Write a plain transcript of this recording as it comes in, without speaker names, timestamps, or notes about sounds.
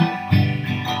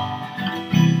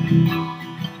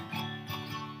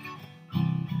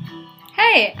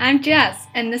Hey, I'm Jess,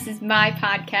 and this is my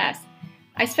podcast.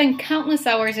 I spend countless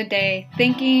hours a day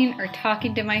thinking or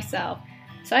talking to myself,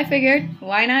 so I figured,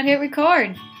 why not hit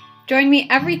record? Join me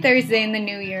every Thursday in the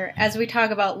new year as we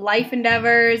talk about life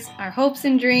endeavors, our hopes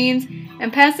and dreams,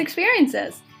 and past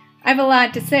experiences. I have a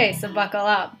lot to say, so buckle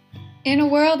up. In a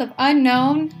world of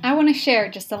unknown, I want to share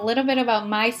just a little bit about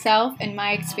myself and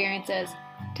my experiences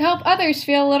to help others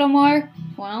feel a little more,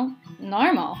 well,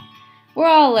 normal. We're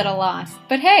all a little lost,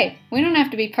 but hey, we don't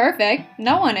have to be perfect.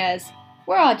 No one is.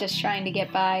 We're all just trying to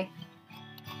get by.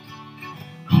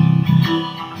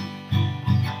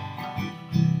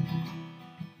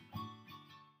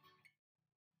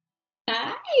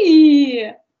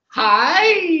 Hi!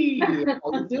 Hi! How you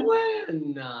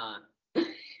doing?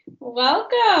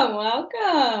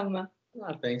 Welcome.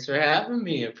 Thanks for having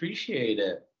me. Appreciate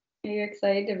it. Are you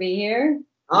excited to be here?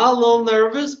 I'm a little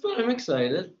nervous, but I'm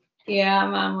excited. Yeah,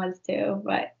 Mom was too,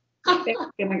 but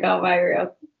it's gonna go by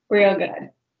real good.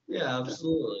 Yeah,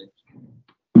 absolutely.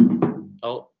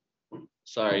 Oh,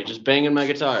 sorry, just banging my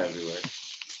guitar everywhere.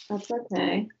 That's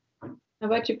okay. How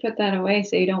about you put that away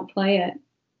so you don't play it?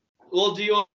 Well, do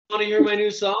you want to hear my new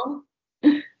song?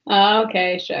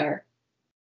 Okay, sure.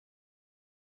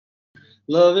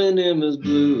 Loving him is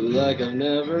blue like I've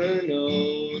never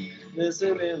known.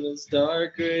 Missing him is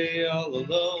dark gray all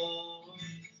alone.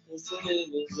 Missing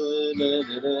him is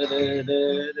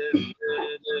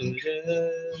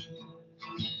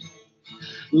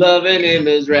loving him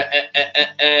is red.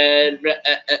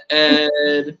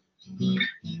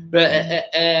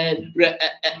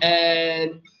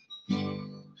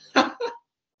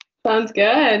 Sounds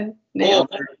good. Oh,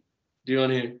 do you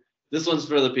want to hear? This one's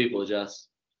for the people, Jess.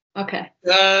 Okay.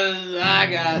 'Cause I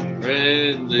got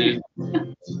friends in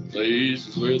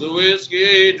places where the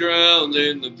whiskey drowns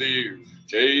in the beer,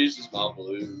 chases my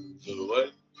blues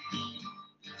away.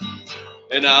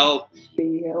 And I'll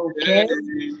Be okay.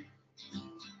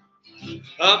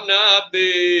 I'm not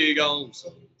big on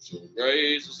social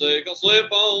graces, they can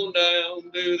slip on down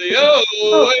to the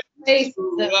oasis.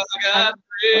 I got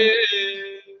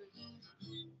friends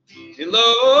in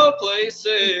low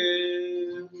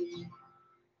places.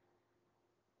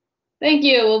 Thank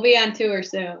you. We'll be on tour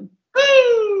soon.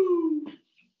 Woo!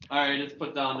 All right, let's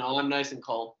put down now. I'm nice and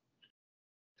calm.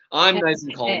 Nice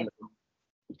and calm.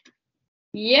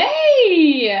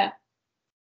 Yay!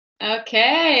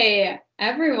 Okay,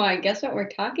 everyone, guess what we're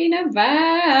talking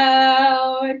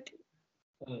about?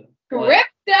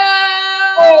 Crypto!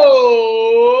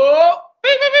 Oh!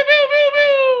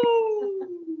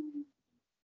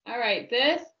 All right,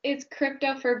 this is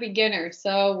crypto for beginners.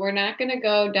 So we're not going to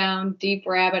go down deep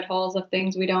rabbit holes of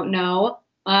things we don't know.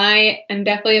 I am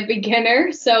definitely a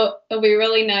beginner, so it'll be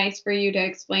really nice for you to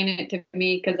explain it to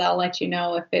me because I'll let you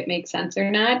know if it makes sense or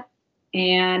not.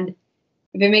 And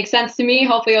if it makes sense to me,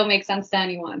 hopefully it'll make sense to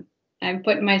anyone. I'm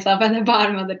putting myself at the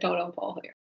bottom of the totem pole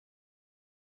here.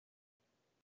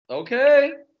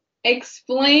 Okay.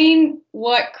 Explain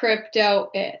what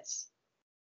crypto is.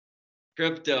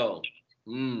 Crypto.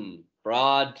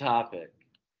 Broad topic.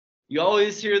 You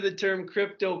always hear the term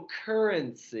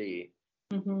cryptocurrency.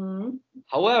 Mm-hmm.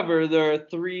 However, there are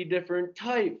three different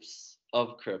types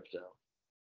of crypto.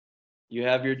 You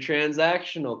have your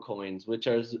transactional coins, which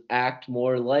act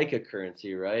more like a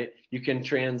currency, right? You can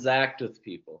transact with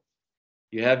people.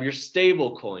 You have your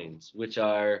stable coins, which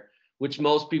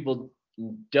most people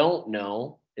don't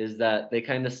know is that they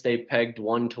kind of stay pegged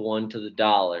 1-to-1 to the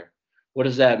dollar. What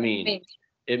does that mean?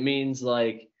 It means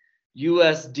like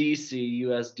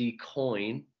USD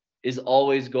coin is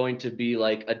always going to be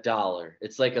like a dollar.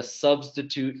 It's like a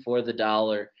substitute for the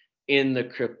dollar in the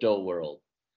crypto world.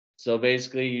 So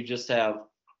basically you just have,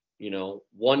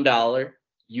 $1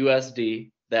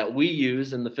 USD that we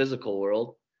use in the physical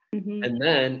world. Mm-hmm. And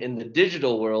then in the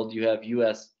digital world, you have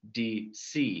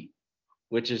USDC,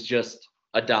 which is just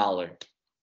a dollar.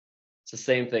 It's the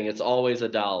same thing. It's always a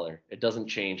dollar. It doesn't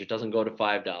change. It doesn't go to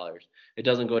 $5. It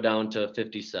doesn't go down to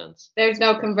 50 cents. There's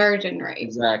no conversion rate.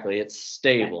 Exactly. It's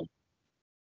stable.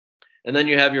 And then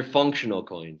you have your functional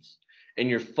coins. And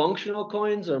your functional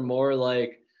coins are more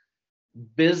like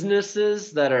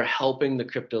businesses that are helping the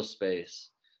crypto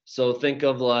space. So think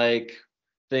of like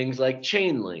things like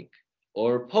Chainlink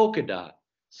or Polkadot.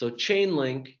 So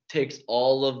Chainlink takes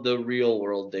all of the real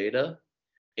world data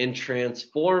and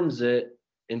transforms it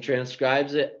and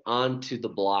transcribes it onto the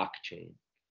blockchain.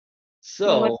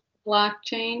 So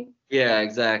blockchain? Yeah,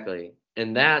 exactly.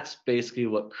 And that's basically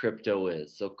what crypto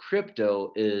is. So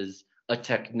crypto is a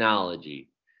technology.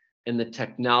 And the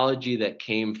technology that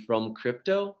came from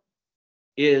crypto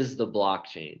is the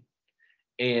blockchain.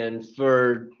 And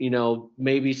for,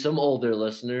 maybe some older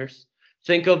listeners,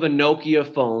 think of a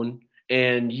Nokia phone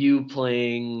and you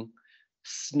playing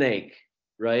Snake,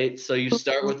 right? So you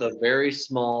start with a very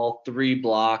small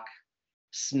 3-block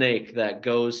snake that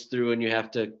goes through and you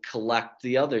have to collect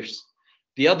the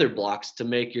other blocks to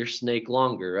make your snake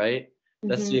longer, right?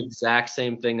 That's the exact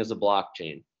same thing as a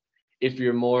blockchain. If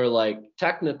you're more like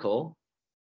technical,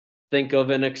 think of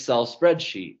an Excel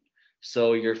spreadsheet.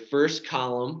 So your first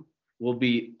column will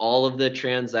be all of the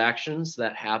transactions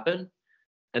that happen.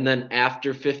 And then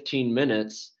after 15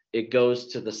 minutes, it goes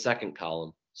to the second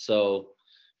column. So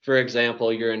for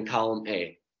example, you're in column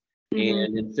A,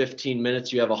 and in 15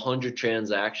 minutes, you have 100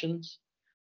 transactions.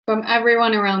 From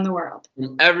everyone around the world.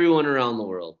 From everyone around the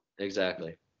world,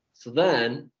 exactly. So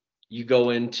then you go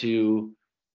into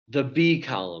the B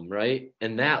column, right?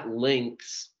 And that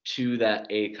links to that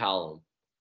A column.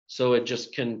 So it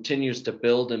just continues to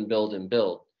build and build and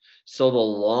build. So the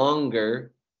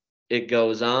longer it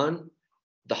goes on,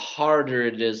 the harder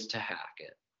it is to hack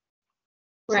it.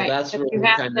 Right. So that's If where you we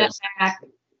have kind to of hack.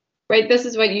 Right. This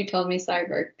is what you told me. Sorry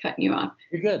for cutting you off.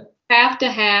 you're good. Have to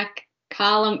hack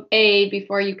column A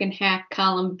before you can hack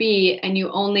column B, and you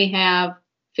only have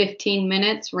 15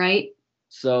 minutes, right?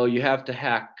 So you have to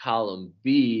hack column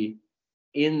B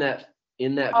in that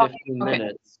 15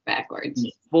 minutes backwards.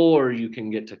 before you can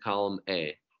get to column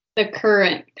A. The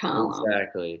current column.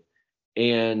 Exactly.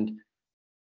 And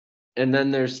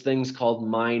then there's things called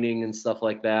mining and stuff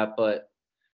like that, but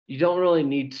you don't really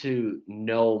need to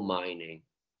know mining.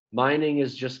 Mining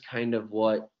is just kind of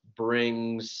what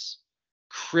brings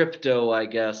crypto, I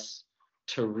guess,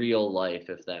 to real life,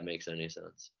 if that makes any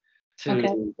sense. Okay,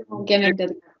 we'll get into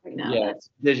that right now. Yeah, it's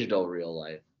digital real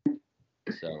life.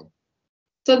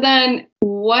 So then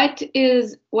what's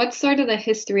sort of the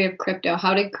history of crypto?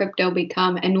 How did crypto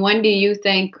become, and when do you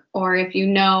think, or if you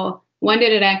know, when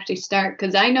did it actually start?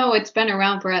 Because I know it's been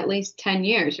around for at least 10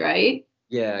 years, right?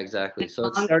 Yeah, exactly. So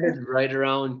it started right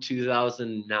around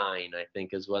 2009, I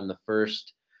think, is when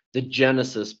the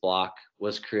Genesis block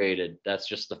was created. That's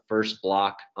just the first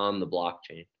block on the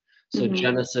blockchain. So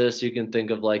Genesis, you can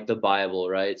think of like the Bible,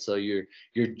 right? So your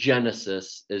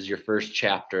Genesis is your first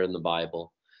chapter in the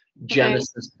Bible.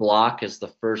 Genesis block is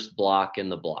the first block in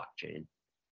the blockchain.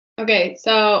 Okay,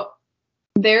 so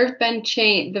there's been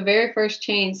the very first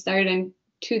chain started in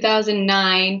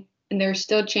 2009, and there's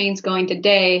still chains going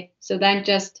today. So then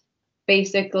just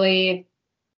basically,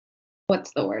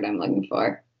 what's the word I'm looking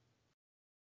for?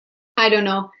 I don't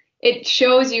know. It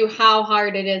shows you how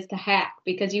hard it is to hack,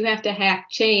 because you have to hack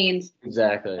chains.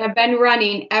 Exactly. I've been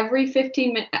running every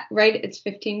 15 minutes, right? It's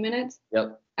 15 minutes?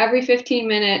 Yep. Every 15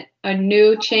 minutes, a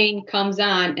new chain comes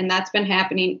on, and that's been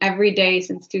happening every day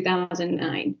since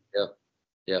 2009.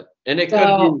 Yep. And it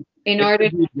could be in order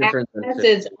to hack this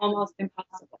is almost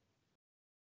impossible.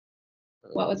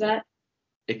 What was that?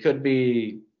 It could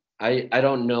be, I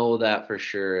don't know that for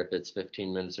sure if it's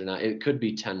 15 minutes or not. It could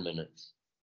be 10 minutes.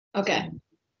 Okay.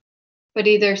 But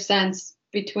either sense,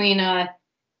 between a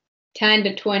 10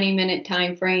 to 20 minute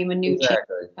time frame, a new chain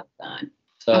comes on.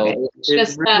 So okay.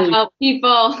 Just really, to help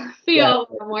people feel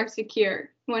more secure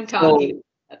when talking.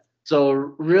 So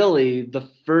really, the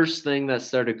first thing that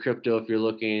started crypto, if you're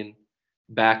looking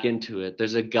back into it,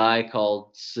 there's a guy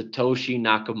called Satoshi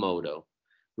Nakamoto,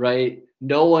 right?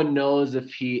 No one knows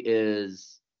if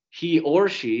he or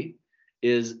she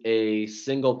is a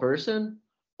single person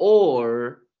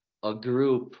or a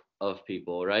group of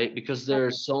people, right? Because there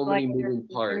are so many moving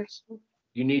parts.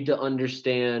 You need to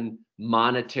understand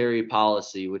monetary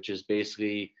policy, which is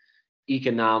basically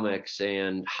economics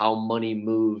and how money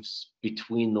moves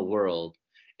between the world.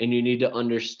 And you need to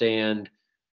understand,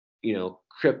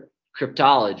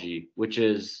 cryptology, which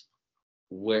is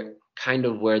where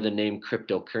the name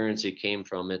cryptocurrency came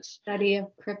from. It's study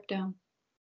of crypto.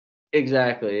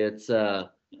 Exactly. It's the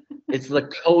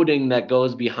coding that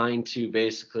goes behind to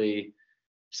basically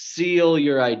seal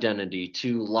your identity,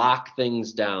 to lock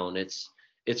things down. It's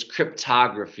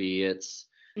cryptography. It's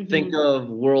think of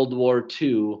World War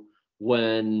II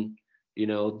when,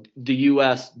 the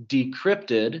US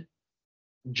decrypted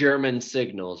German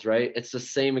signals, right? It's the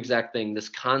same exact thing. This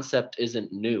concept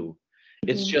isn't new.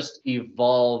 It's just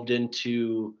evolved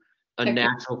into a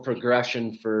natural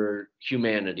progression for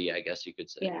humanity, I guess you could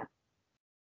say. Yeah.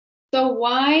 So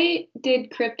why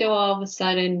did crypto all of a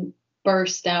sudden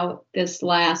burst out this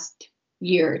last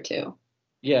year or two?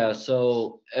 Yeah,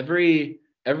 so every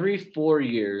 4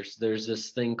 years there's this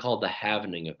thing called the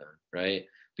halvening event, right?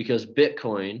 Because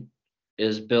Bitcoin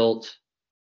is built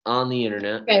on the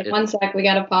internet. Okay, one sec, we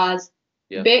gotta pause.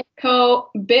 Yeah.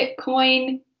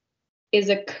 Bitcoin is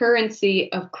a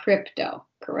currency of crypto,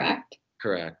 correct?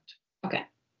 Correct. Okay.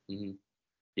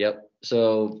 Yep.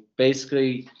 So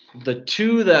basically, the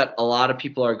two that a lot of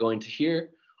people are going to hear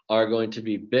are going to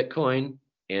be Bitcoin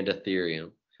and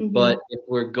Ethereum. Mm-hmm. But if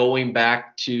we're going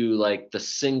back to like the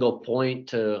single point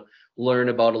to learn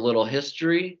about a little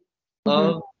history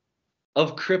Mm-hmm.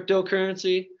 of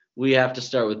cryptocurrency, we have to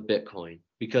start with Bitcoin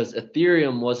because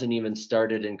Ethereum wasn't even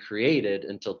started and created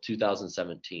until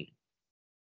 2017.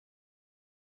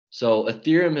 So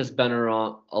Ethereum has been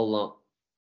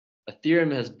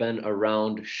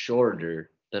around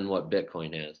shorter than what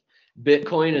Bitcoin has.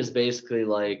 Bitcoin is basically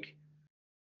like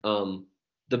um,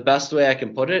 the best way I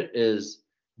can put it is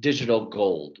digital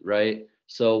gold, right?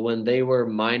 So when they were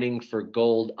mining for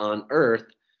gold on Earth,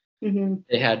 Mm-hmm.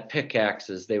 they had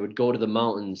pickaxes. They would go to the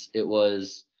mountains. It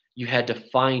was you had to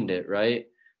find it, right?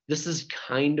 This is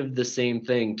kind of the same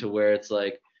thing to where it's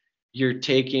like you're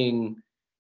taking,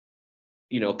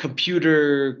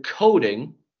 computer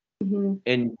coding Mm-hmm.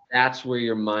 and that's where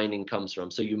your mining comes from.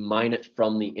 So you mine it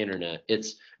from the internet.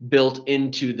 It's built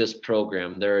into this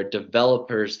program. There are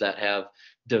developers that have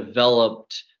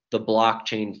developed the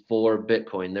blockchain for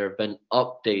Bitcoin. There have been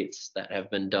updates that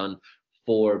have been done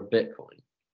for Bitcoin.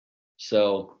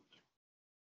 So,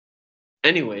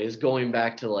 anyways, going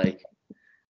back to like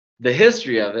the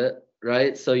history of it,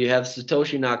 right? So you have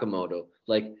Satoshi Nakamoto.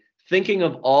 Like thinking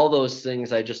of all those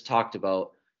things I just talked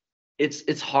about,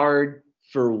 it's hard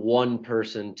for one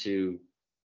person to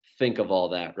think of all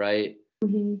that, right?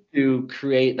 Mm-hmm. To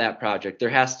create that project, there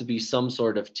has to be some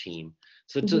sort of team.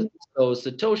 So, Mm-hmm. so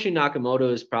Satoshi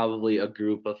Nakamoto is probably a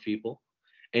group of people,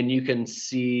 and you can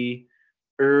see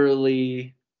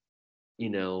early, you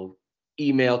know,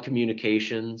 email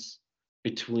communications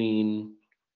between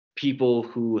people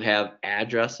who have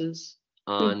addresses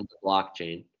on the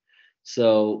blockchain.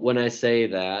 So when I say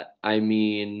that, I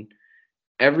mean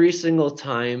every single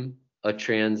time a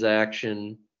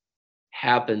transaction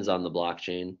happens on the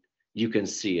blockchain, you can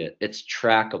see it. It's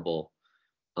trackable.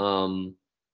 Um,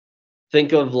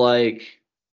 think of like,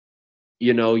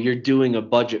 you're doing a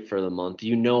budget for the month.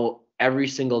 You know every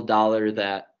single dollar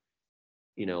that,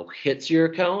 hits your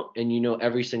account and you know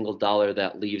every single dollar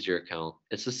that leaves your account.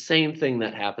 It's the same thing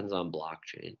that happens on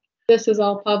blockchain. This is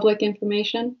all public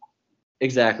information.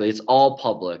 Exactly. It's all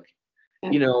public.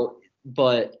 Okay.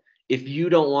 But if you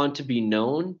don't want to be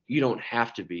known, you don't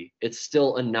have to be. It's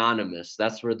still anonymous.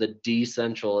 That's where the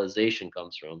decentralization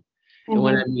comes from. And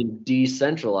when Mm-hmm. I mean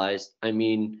decentralized, I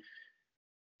mean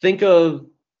think of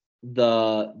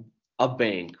the a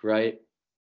bank, right?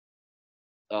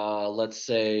 Let's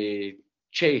say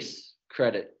Chase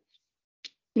Credit,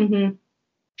 Mm-hmm.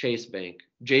 Chase Bank,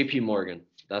 JP Morgan.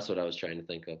 That's what I was trying to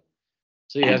think of.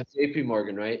 So you Okay. have JP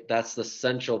Morgan, right? That's the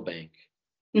central bank.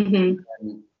 Mm-hmm.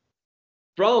 And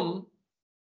from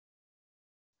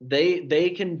they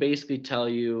can basically tell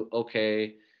you,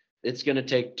 okay, it's going to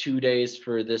take 2 days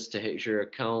for this to hit your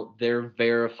account. They're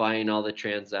verifying all the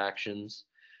transactions.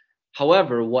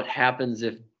 However, what happens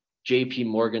if JP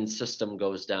Morgan's system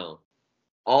goes down?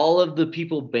 All of the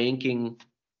people banking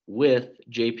with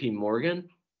JP Morgan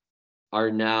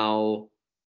are now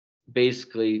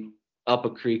basically up a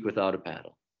creek without a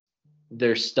paddle.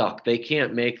 They're stuck. They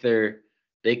can't make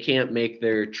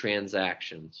their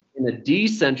transactions. In a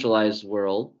decentralized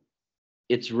world,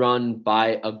 it's run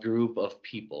by a group of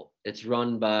people. It's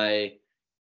run by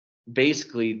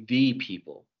basically the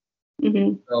people.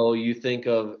 Mm-hmm. So you think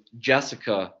of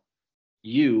Jessica,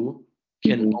 you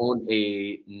can Mm-hmm. own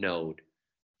a node.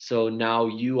 So now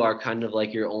you are kind of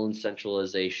like your own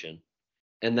centralization.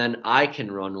 And then I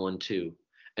can run one too.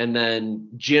 And then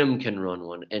Jim can run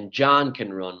one, and John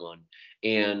can run one,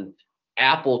 and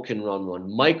Apple can run one,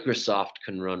 Microsoft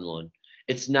can run one.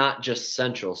 It's not just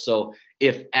central. So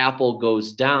if Apple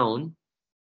goes down,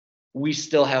 we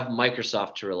still have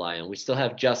Microsoft to rely on. We still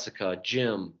have Jessica,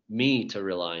 Jim, me to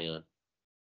rely on.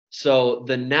 So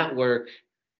the network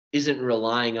isn't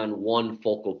relying on one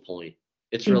focal point.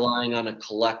 It's relying on a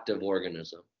collective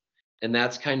organism. And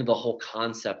that's kind of the whole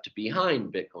concept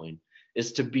behind Bitcoin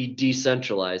is to be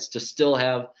decentralized, to still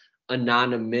have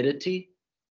anonymity,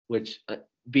 which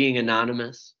being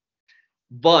anonymous,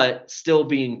 but still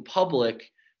being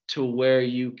public to where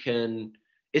you can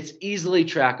it's easily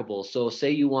trackable. So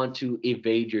say you want to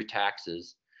evade your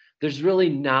taxes. There's really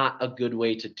not a good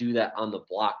way to do that on the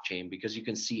blockchain because you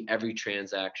can see every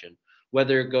transaction,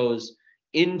 whether it goes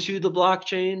into the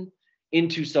blockchain,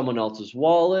 into someone else's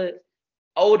wallet,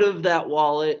 out of that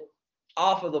wallet,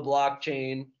 off of the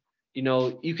blockchain.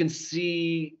 You can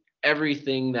see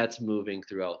everything that's moving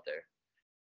throughout there.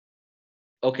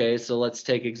 Okay, so let's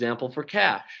take example for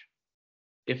cash.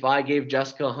 If I gave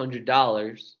Jessica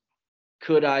 $100,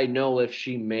 could I know if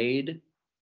she made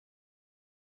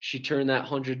she turned that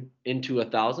 100 into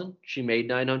 1,000, she made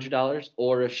 $900,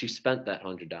 or if she spent that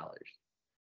 $100.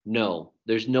 No,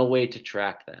 there's no way to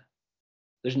track that.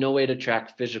 There's no way to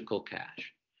track physical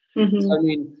cash. So, I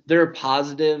mean, there are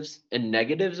positives and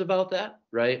negatives about that,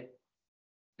 right?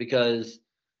 Because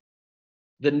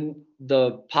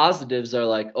the positives are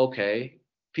like, okay,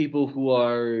 people who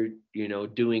are,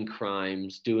 doing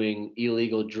crimes, doing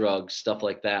illegal drugs, stuff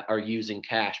like that, are using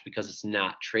cash because it's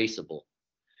not traceable.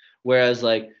 Whereas,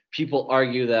 like, people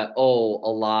argue that, oh, a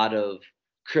lot of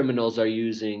criminals are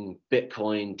using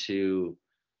Bitcoin to,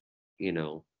 you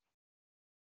know,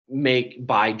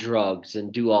 buy drugs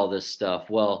and do all this stuff.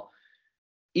 Well,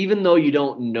 even though you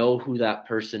don't know who that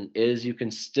person is, you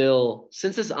can still,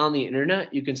 since it's on the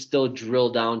internet, you can still drill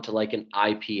down to like an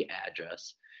IP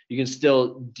address. You can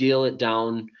still deal it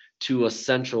down to a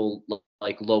central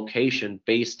like location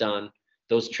based on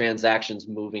those transactions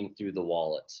moving through the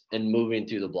wallets and moving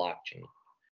through the blockchain.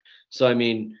 So, I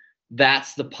mean,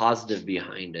 that's the positive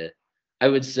behind it. I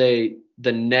would say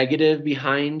the negative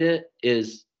behind it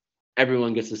is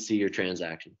everyone gets to see your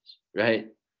transactions, right?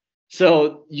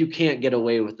 So you can't get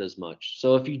away with as much.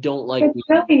 So if you don't like, it's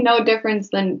really no difference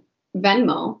than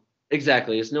Venmo.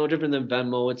 Exactly, it's no different than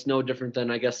Venmo. It's no different than,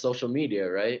 I guess, social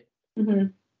media, right?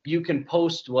 You can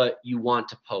post what you want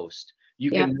to post.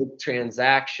 You can make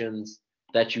transactions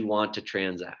that you want to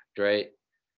transact, right?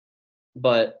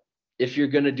 But if you're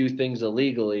going to do things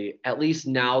illegally, at least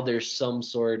now there's some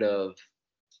sort of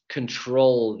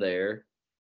control there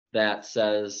that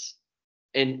says,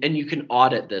 and you can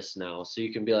audit this now. So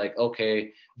you can be like,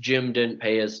 okay, Jim didn't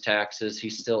pay his taxes, he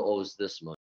still owes this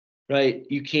much, right?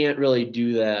 You can't really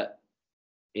do that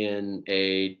on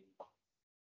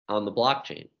the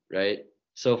blockchain, right?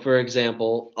 So for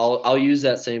example, I'll use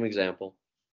that same example.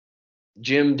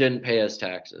 Jim didn't pay his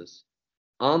taxes.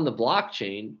 On the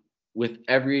blockchain, with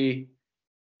every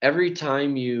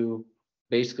time you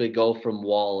basically go from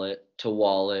wallet to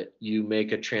wallet, you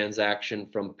make a transaction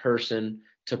from person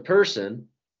to person,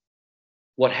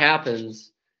 what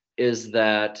happens is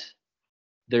that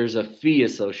there's a fee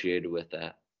associated with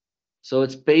that. So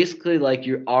it's basically like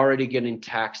you're already getting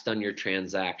taxed on your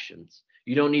transactions.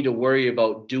 You don't need to worry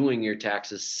about doing your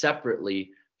taxes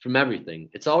separately from everything.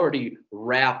 It's already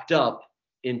wrapped up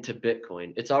into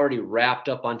Bitcoin. It's already wrapped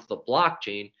up onto the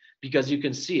blockchain because you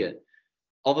can see it.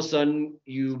 All of a sudden,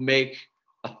 you make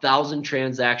 1,000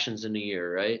 transactions in a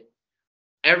year, right?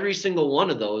 Every single one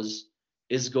of those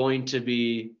is going to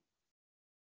be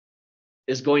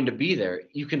there.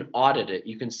 You can audit it.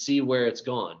 You can see where it's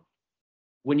gone.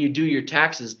 When you do your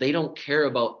taxes, they don't care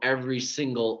about every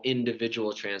single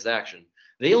individual transaction.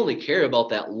 They only care about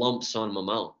that lump sum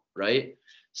amount, right?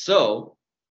 So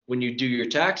when you do your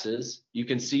taxes, you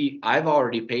can see I've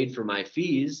already paid for my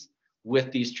fees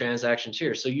with these transactions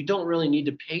here. So you don't really need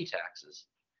to pay taxes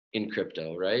in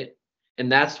crypto, right?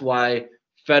 And that's why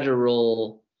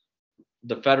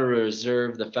the Federal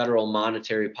Reserve, the federal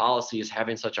monetary policy is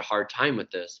having such a hard time with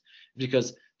this,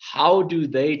 because how do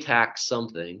they tax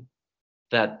something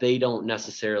that they don't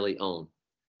necessarily own?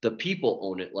 The people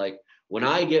own it. Like, when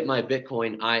I get my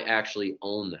Bitcoin, I actually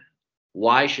own that.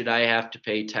 Why should I have to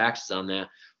pay taxes on that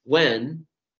when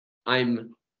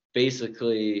I'm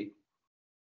basically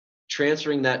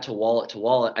transferring that to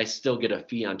wallet? I still get a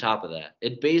fee on top of that.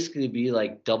 It'd basically be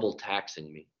like double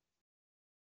taxing me,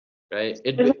 right?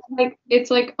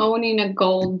 It's like owning a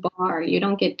gold bar. You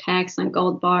don't get taxed on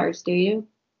gold bars, do you?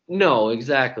 No,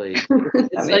 exactly.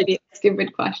 That may be a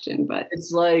stupid question, but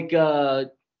it's like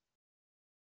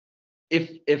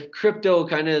if crypto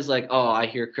kind of is like, oh, I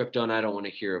hear crypto and I don't want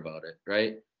to hear about it,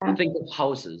 right? Think of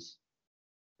houses,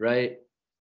 right?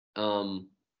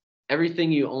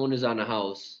 Everything you own is on a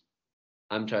house.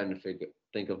 I'm trying to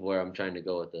think of where I'm trying to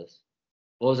go with this.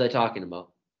 What was I talking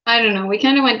about? I don't know. We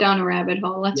kind of went down a rabbit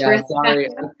hole. Sorry.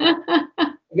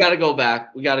 We got to go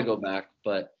back.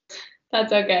 But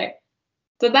that's okay.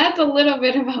 So that's a little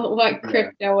bit about what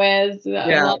crypto is.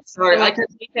 Sorry.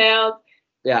 Details.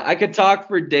 Yeah, I could talk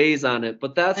for days on it,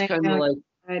 but that's kind of like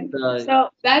so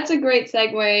that's a great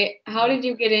segue. How did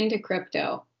you get into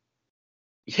crypto?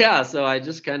 Yeah, so I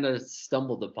just kind of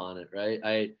stumbled upon it,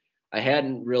 right? I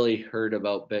hadn't really heard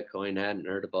about Bitcoin, hadn't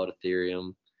heard about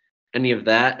Ethereum, any of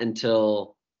that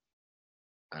until,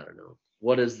 I don't know,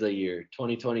 what is the year?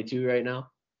 2022 right now?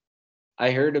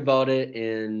 I heard about it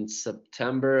in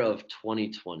September of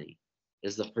 2020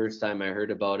 is the first time I heard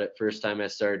about it. First time I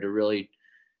started to really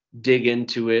dig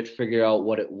into it, figure out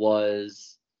what it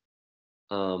was.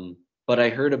 But I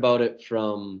heard about it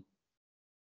from,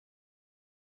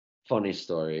 funny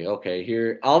story. Okay,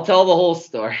 here, I'll tell the whole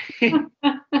story.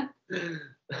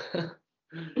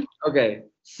 Okay,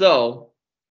 so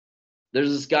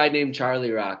there's this guy named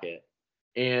Charlie Rocket,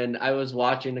 and I was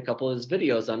watching a couple of his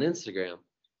videos on Instagram,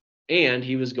 and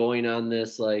he was going on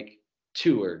this like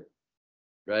tour,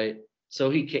 right? So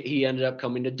he ended up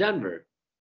coming to Denver.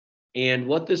 And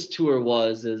what this tour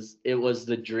was is it was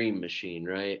the dream machine,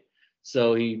 right?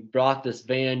 So he brought this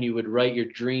van, you would write your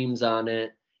dreams on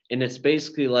it, and it's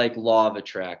basically like law of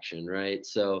attraction, right?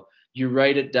 So you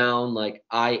write it down like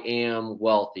I am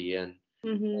wealthy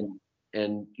Mm-hmm.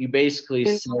 and you basically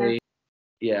say,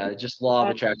 yeah, just law of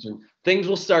attraction. Things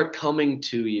will start coming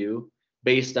to you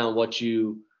based on what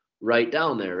you write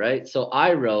down there, right? So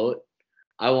I wrote,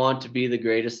 I want to be the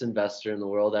greatest investor in the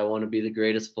world. I want to be the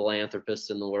greatest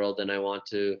philanthropist in the world. And I want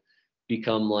to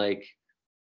become like,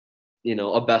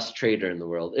 a best trader in the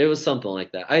world. It was something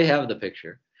like that. I have the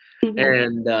picture.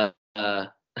 Mm-hmm.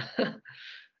 And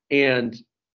and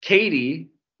Katie,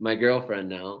 my girlfriend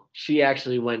now, she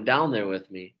actually went down there with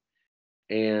me.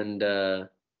 And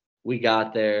we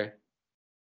got there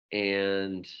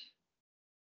and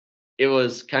it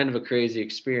was kind of a crazy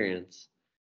experience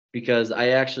because I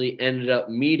actually ended up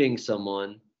meeting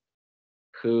someone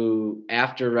who,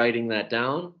 after writing that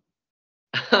down,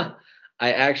 I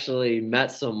actually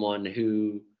met someone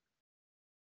who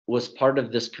was part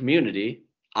of this community,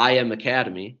 I Am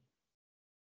Academy,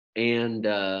 and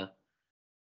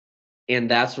and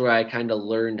that's where I kind of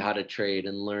learned how to trade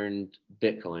and learned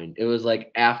Bitcoin. It was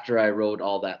like after I wrote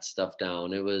all that stuff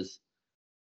down, it was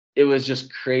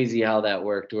just crazy how that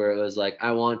worked. Where it was like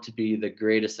I want to be the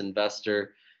greatest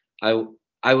investor. I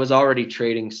I was already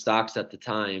trading stocks at the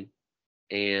time,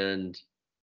 and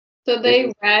So it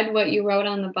they read what you wrote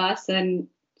on the bus and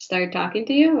started talking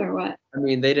to you, or what? I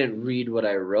mean, they didn't read what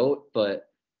I wrote, but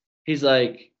he's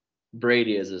like,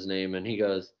 Brady is his name, and he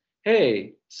goes,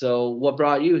 "Hey, so what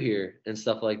brought you here?" and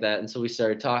stuff like that. And so we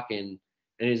started talking,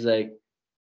 and he's like,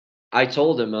 I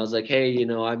told him, I was like, "Hey,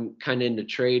 I'm kind of into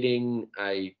trading.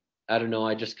 I don't know,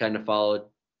 I just kind of followed,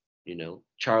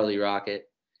 Charlie Rocket."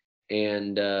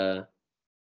 And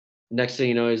next thing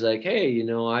you know, he's like, "Hey,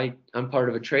 I'm part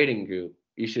of a trading group.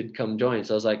 You should come join."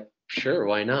 So I was like, "Sure,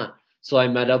 why not?" So I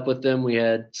met up with him. We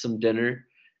had some dinner,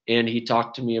 and he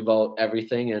talked to me about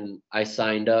everything. And I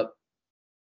signed up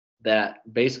that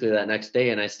next day,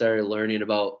 and I started learning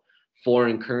about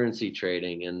foreign currency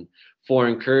trading. And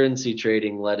foreign currency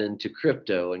trading led into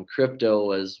crypto, and crypto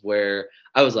was where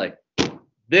I was like,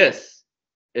 "This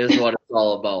is what it's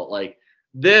all about. Like,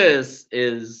 this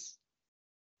is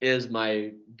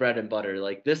my bread and butter.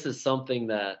 Like, this is something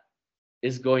that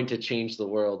is going to change the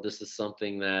world. This is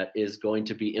something that is going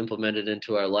to be implemented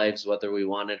into our lives, whether we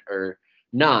want it or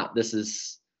not." This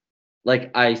is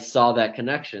like I saw that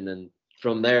connection, and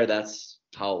from there, that's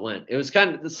how it went. It was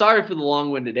kind of sorry for the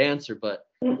long-winded answer, but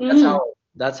that's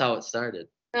Mm-mm. how it started.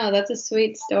 Oh, that's a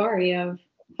sweet story of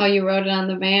how you wrote it on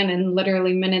the van, and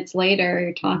literally minutes later,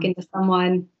 you're talking to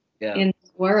someone Yeah, in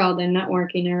the world and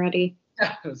networking already.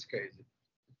 it was crazy.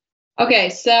 Okay,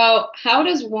 so how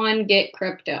does one get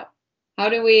crypto? How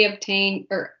do we obtain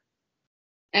or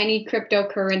any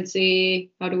cryptocurrency?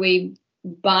 How do we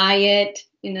buy it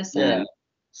in a Yeah. sense?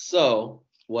 So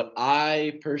what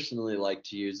I personally like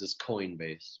to use is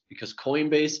Coinbase because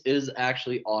Coinbase is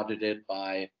actually audited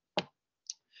by,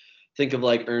 think of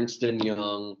like Ernst and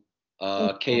Young,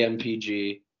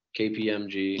 KMPG,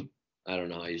 KPMG. I don't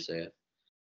know how you say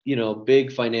it.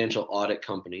 Big financial audit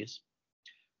companies,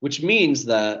 which means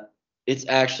that it's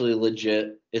actually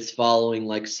legit. It's following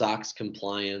like SOX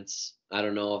compliance. I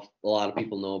don't know if a lot of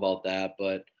people know about that,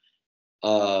 but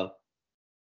uh,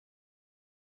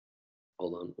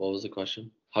 hold on. What was the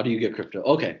question? How do you get crypto?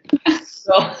 Okay.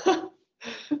 So,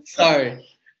 sorry.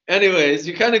 Anyways,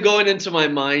 you're kind of going into my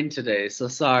mind today. So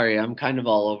sorry, I'm kind of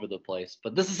all over the place.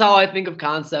 But this is how I think of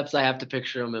concepts. I have to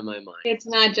picture them in my mind. It's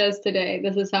not just today.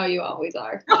 This is how you always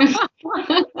are.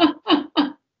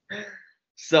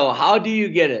 So, how do you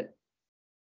get it?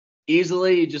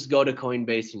 Easily, you just go to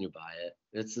Coinbase and you buy it.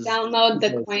 It's Download the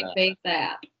simple as that. Coinbase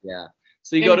app. Yeah.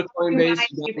 So you go And to Coinbase,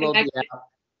 you you download connect the it. app,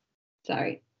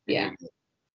 Sorry. and Yeah. you're good.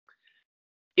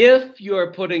 If you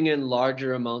are putting in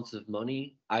larger amounts of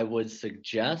money, I would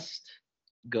suggest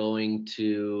going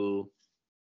to.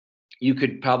 You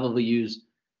could probably use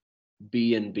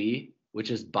BNB,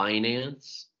 which is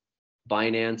Binance,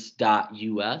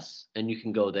 Binance.us, and you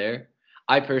can go there.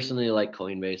 I personally like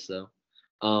Coinbase though.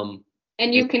 And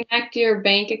And you connect your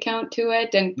bank account to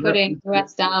it and put yep, in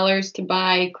US dollars to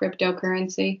buy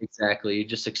cryptocurrency. exactly. You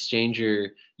just exchange your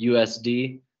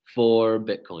USD for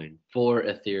Bitcoin, for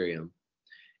Ethereum.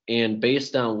 And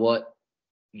based on what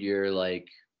your like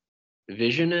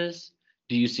vision is,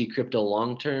 do you see crypto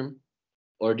long term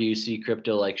or do you see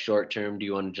crypto like short term? Do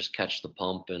you want to just catch the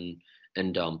pump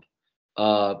and dump?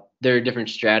 There are different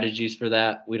strategies for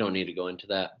that. We don't need to go into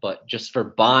that, but just for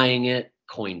buying it,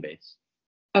 Coinbase.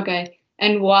 Okay.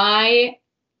 And why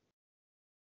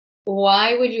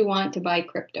would you want to buy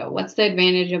crypto? What's the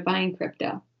advantage of buying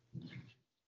crypto?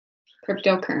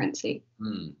 Cryptocurrency.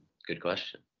 Good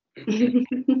question.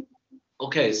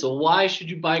 Okay, so why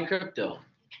should you buy crypto?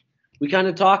 We kind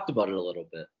of talked about it a little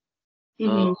bit.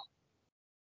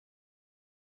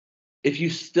 If you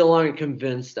still aren't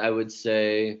convinced, I would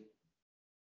say,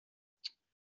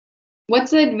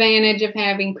 what's the advantage of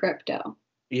having crypto?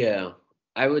 Yeah,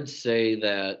 I would say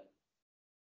that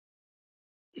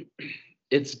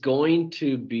it's going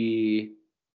to be,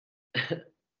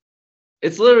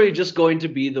 it's literally just going to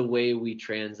be the way we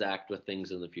transact with things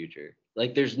in the future.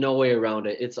 Like, there's no way around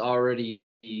it.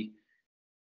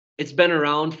 It's been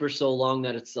around for so long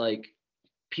that it's like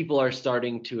people are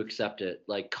starting to accept it.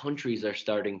 Like, countries are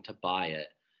starting to buy it.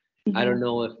 I don't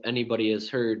know if anybody has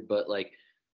heard, but like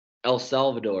El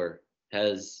Salvador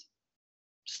has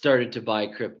started to buy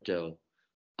crypto.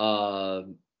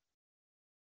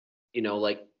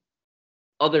 Like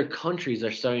other countries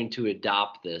are starting to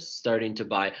adopt this, starting to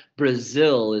buy.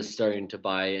 Brazil is starting to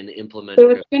buy and implement.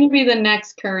 So it's going to be the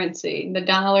next currency. The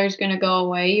dollar is going to go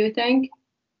away, you think?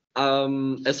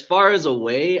 As far as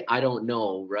away, I don't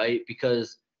know, right?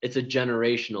 Because it's a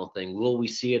generational thing. Will we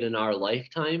see it in our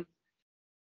lifetime?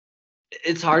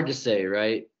 It's hard to say,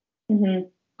 right?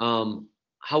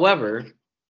 However,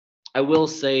 I will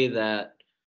say that,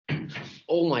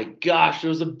 oh my gosh, there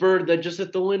was a bird that just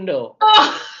hit the window.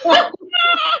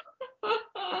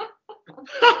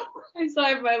 I'm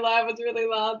sorry, my laugh was really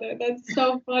loud there. That's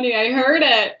so funny. I heard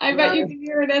it. I bet you can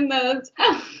hear it in this.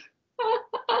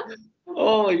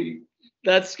 Oh,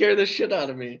 that scared the shit out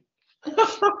of me.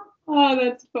 Oh,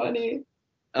 that's funny.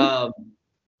 I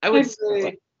would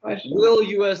say, will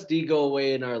USD go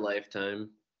away in our lifetime?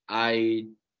 I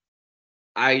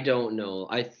don't know.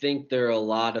 I think there are a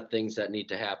lot of things that need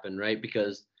to happen, right?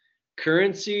 Because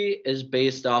currency is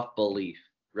based off belief,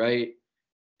 right?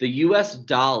 The US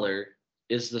dollar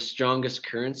is the strongest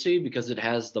currency because it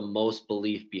has the most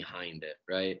belief behind it,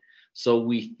 right? So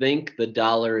we think the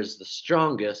dollar is the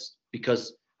strongest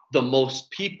because the most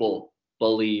people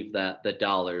believe that the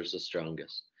dollar is the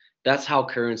strongest. That's how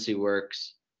currency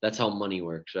works. That's how money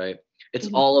works, right? It's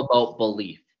all about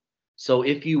belief. So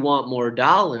if you want more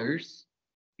dollars,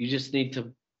 you just need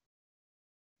to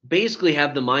basically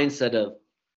have the mindset of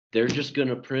they're just going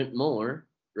to print more,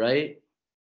 right?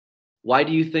 Why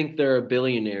do you think there are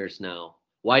billionaires now?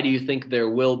 Why do you think there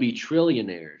will be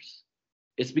trillionaires?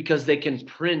 It's because they can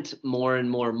print more and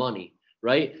more money,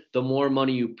 right? The more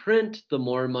money you print, the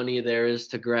more money there is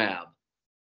to grab.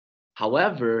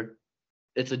 However,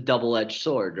 it's a double-edged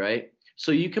sword, right?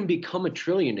 So you can become a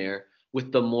trillionaire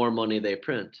with the more money they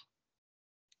print.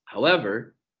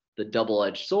 However, the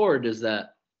double-edged sword is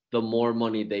that the more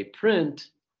money they print,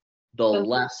 the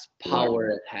less power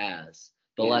it has,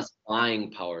 the less buying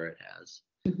power it has.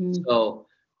 So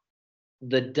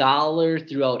the dollar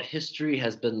throughout history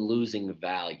has been losing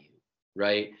value,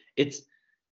 right?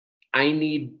 I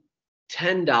need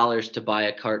 $10 to buy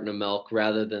a carton of milk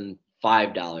rather than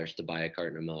 $5 to buy a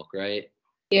carton of milk, right?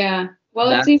 Yeah.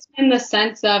 Well, it's even in the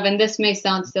sense of, and this may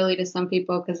sound silly to some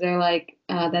people because they're like,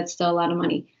 that's still a lot of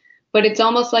money. But it's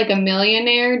almost like a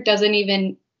millionaire doesn't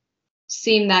even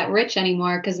seem that rich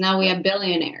anymore because now we have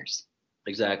billionaires.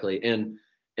 Exactly. And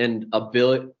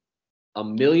a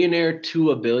millionaire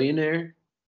to a billionaire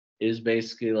is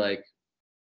basically like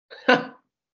I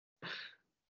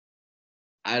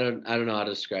don't know how to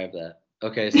describe that.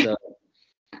 Okay,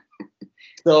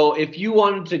 so if you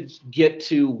wanted to get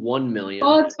to 1 million.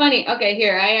 Well, it's funny. Okay,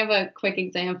 here, I have a quick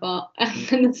example,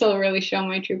 and this will really show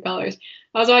my true colors.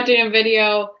 I was watching a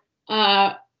video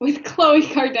with Khloe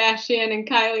Kardashian and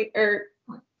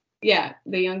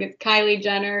the youngest Kylie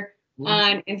Jenner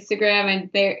on Instagram,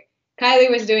 and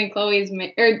Kylie was doing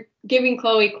giving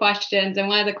Khloe questions, and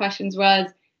one of the questions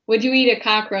was, would you eat a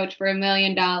cockroach for $1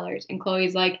 million? And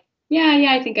Khloe's like, yeah,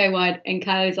 I think I would. And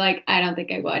Kylie's like, I don't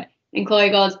think I would. And Khloe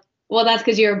goes, well, that's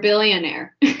because you're a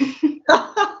billionaire. Isn't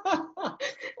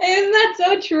that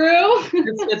so true?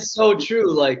 It's so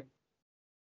true. Like,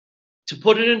 to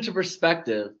put it into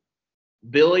perspective,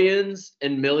 billions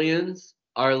and millions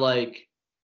are like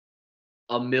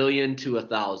 1 million to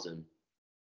 1,000.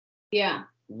 Yeah.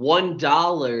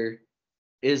 $1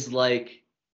 is like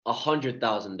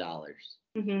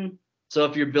 $100,000. So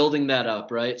if you're building that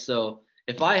up, right? So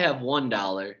if I have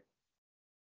 $1,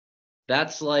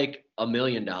 that's like $1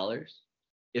 million.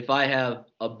 If I have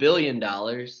 $1 billion,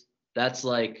 that's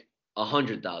like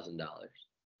 $100,000.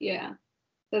 Yeah.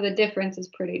 So the difference is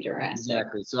pretty drastic.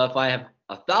 Exactly. So if I have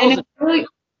And 1,000, it's really,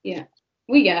 yeah,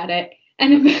 we got it.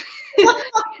 And if,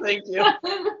 thank you.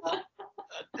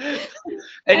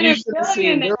 And and you a should have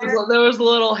seen billionaire, there was a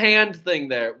little hand thing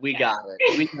there. We got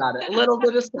it. We got it. A little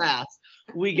bit of sass.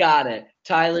 We got it.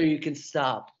 Tyler, you can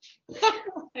stop.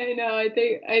 I know. I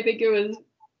think it was.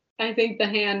 I think the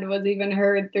hand was even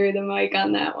heard through the mic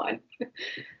on that one.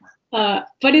 But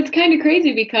it's kind of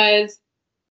crazy because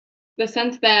the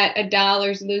sense that a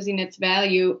dollar's losing its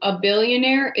value, a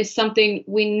billionaire is something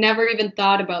we never even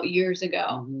thought about years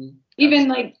ago, even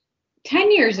like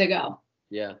 10 years ago.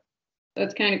 Yeah. So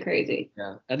it's kind of crazy.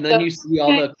 Yeah. And then So, you see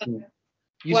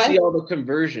all the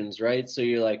conversions, right? So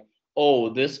you're like, oh,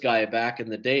 this guy back in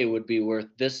the day would be worth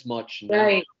this much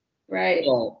now. Right.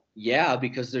 Well, yeah,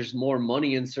 because there's more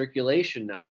money in circulation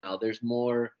now. There's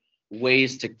more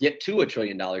ways to get to $1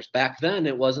 trillion. Back then,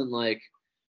 it wasn't like,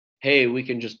 hey, we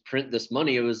can just print this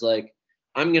money. It was like,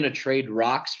 I'm going to trade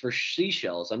rocks for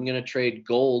seashells. I'm going to trade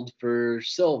gold for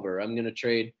silver. I'm going to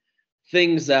trade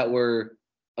things that were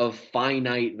of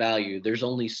finite value. There's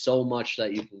only so much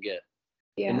that you can get.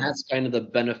 Yeah. And that's kind of the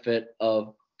benefit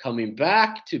of coming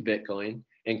back to Bitcoin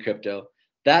and crypto.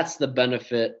 That's the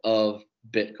benefit of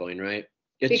Bitcoin, right?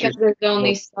 Because there's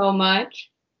only so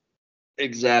much.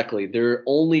 Exactly. There are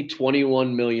only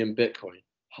 21 million Bitcoin.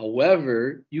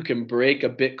 However, you can break a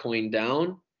Bitcoin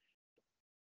down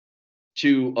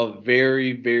to a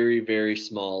very, very, very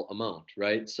small amount,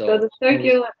 right? So the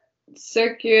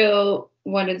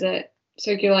what is it?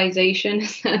 Circulation,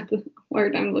 is that the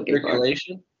word I'm looking for?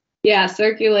 Circulation? Yeah,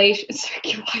 circulation.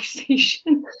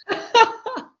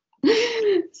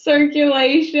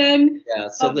 Circulation. Yeah,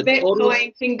 so the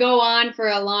Bitcoin can go on for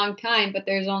a long time, but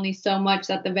there's only so much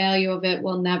that the value of it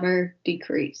will never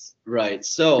decrease. Right.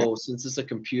 So since it's a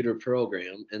computer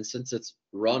program and since it's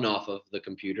run off of the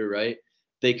computer, right?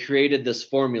 They created this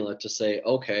formula to say,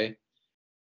 okay,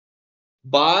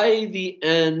 by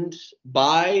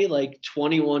like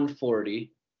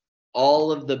 2140,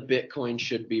 all of the Bitcoin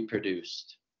should be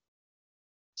produced.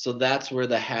 So that's where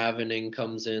the halvening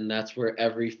comes in. That's where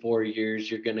every 4 years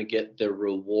you're going to get the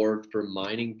reward for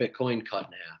mining Bitcoin cut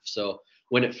in half. So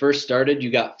when it first started,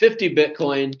 you got 50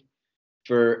 Bitcoin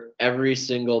for every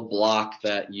single block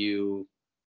that you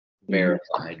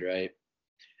verified, right?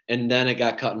 And then it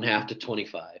got cut in half to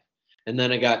 25. And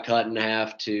then it got cut in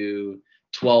half to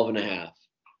 12 and a half.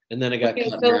 And then it got cut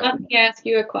in half. So let me ask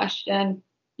you a question.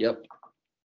 Yep.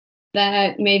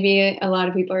 That maybe a lot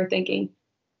of people are thinking.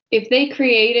 If they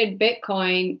created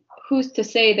Bitcoin, who's to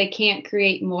say they can't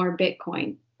create more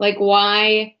Bitcoin? Like,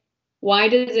 why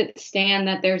does it stand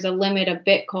that there's a limit of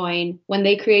Bitcoin when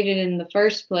they created it in the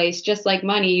first place? Just like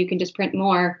money, you can just print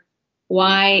more.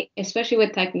 Why, especially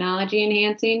with technology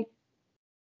enhancing,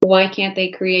 why can't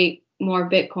they create more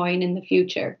Bitcoin in the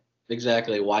future?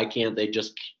 Exactly. Why can't they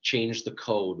just change the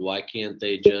code? Why can't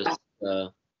they just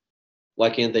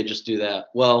do that?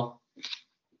 Well,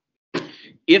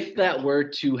 if that were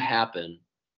to happen,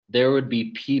 there would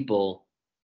be people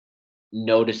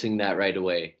noticing that right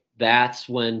away. That's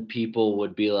when people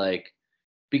would be like,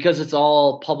 because it's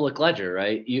all public ledger,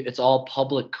 right? It's all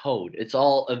public code. It's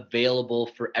all available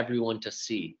for everyone to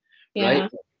see, right?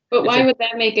 But why would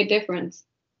that make a difference?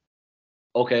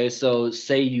 Okay, so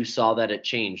say you saw that it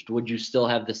changed. Would you still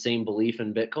have the same belief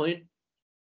in Bitcoin?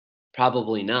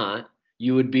 Probably not.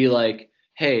 You would be like,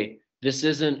 hey, this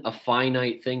isn't a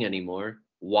finite thing anymore.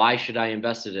 Why should I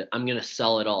invest in it? I'm going to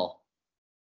sell it all.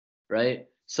 Right?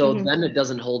 So then it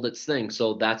doesn't hold its thing.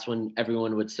 So that's when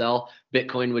everyone would sell.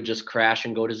 Bitcoin would just crash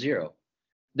and go to zero.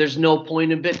 There's no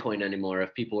point in Bitcoin anymore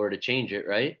if people were to change it,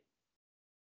 right?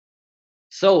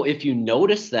 So if you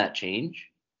notice that change,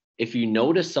 if you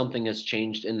notice something has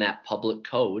changed in that public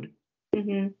code,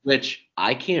 which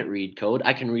I can't read code,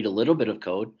 I can read a little bit of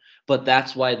code, but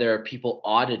that's why there are people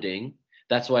auditing.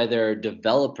 That's why there are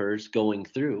developers going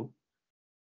through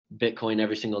Bitcoin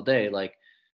every single day. Like,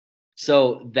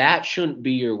 so that shouldn't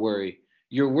be your worry.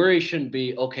 Your worry shouldn't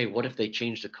be, okay, what if they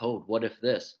change the code? What if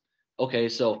this? Okay,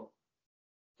 so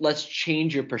let's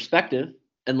change your perspective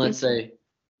and let's say,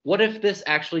 what if this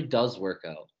actually does work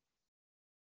out?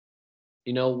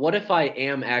 You know, what if I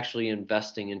am actually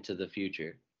investing into the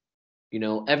future? You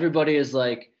know, everybody is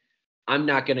like, I'm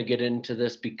not going to get into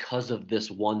this because of this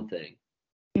one thing.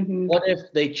 What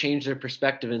if they change their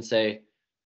perspective and say,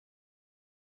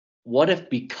 what if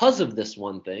because of this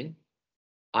one thing,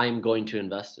 I'm going to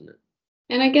invest in it?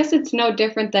 And I guess it's no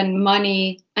different than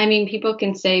money. I mean, people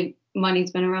can say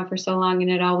money's been around for so long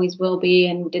and it always will be,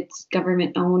 and it's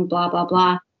government owned, blah, blah,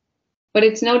 blah. But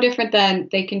it's no different than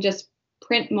they can just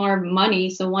print more money.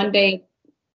 So one day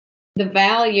the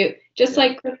value, Just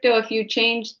like crypto, if you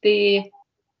change the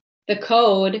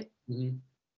code, Mm-hmm.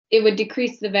 it would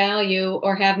decrease the value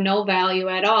or have no value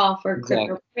at all for Exactly.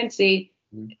 cryptocurrency.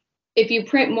 Mm-hmm. If you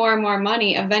print more and more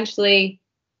money, eventually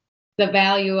the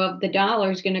value of the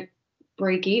dollar is going to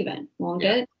break even, won't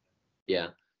it? Yeah.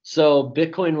 So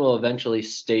Bitcoin will eventually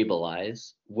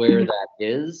stabilize. Where that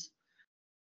is,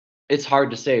 it's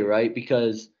hard to say, right?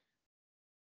 Because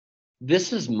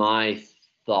this is my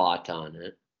thought on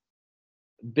it.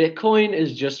 Bitcoin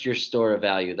is just your store of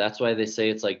value. That's why they say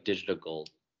it's like digital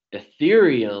gold.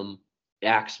 Ethereum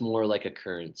acts more like a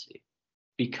currency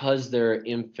because there are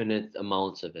infinite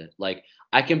amounts of it. Like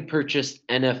I can purchase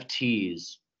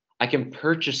NFTs. I can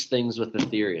purchase things with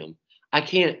Ethereum.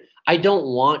 I don't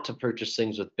want to purchase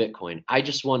things with Bitcoin. I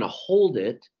just want to hold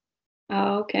it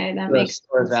Oh, okay. That for a makes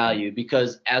store sense. value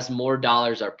because as more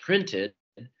dollars are printed,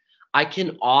 I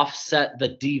can offset the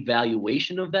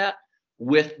devaluation of that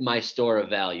with my store of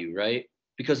value, right?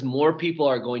 Because more people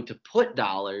are going to put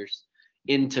dollars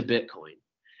into Bitcoin.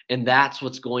 And that's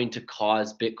what's going to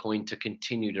cause Bitcoin to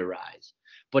continue to rise.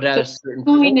 But at So a certain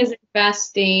Bitcoin point, is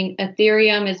investing.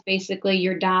 Ethereum is basically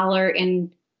your dollar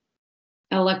in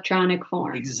electronic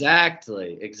form.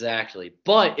 exactly.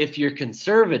 But if you're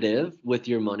conservative with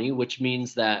your money, which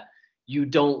means that you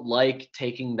don't like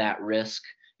taking that risk,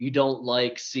 you don't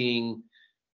like seeing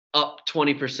up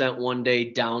 20% one day,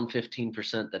 down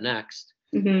 15% the next.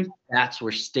 That's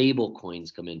where stable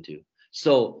coins come into.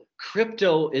 So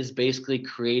crypto is basically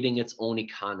creating its own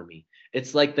economy.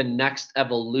 It's like the next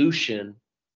evolution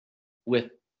with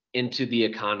into the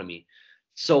economy.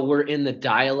 So we're in the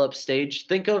dial-up stage.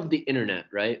 Think of the internet,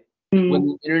 right? When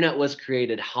the internet was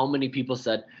created, how many people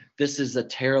said, this is a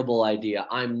terrible idea.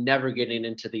 I'm never getting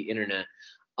into the internet.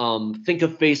 Think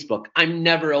of Facebook. I'm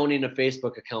never owning a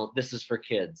Facebook account. This is for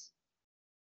kids.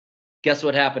 Guess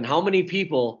what happened? How many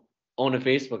people own a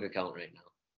Facebook account right now?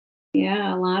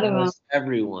 Yeah, a lot of them. Almost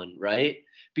everyone, right?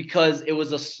 Because it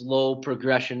was a slow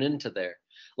progression into there.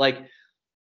 Like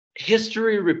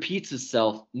history repeats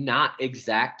itself, not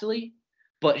exactly,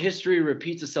 but history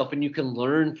repeats itself and you can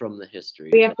learn from the history.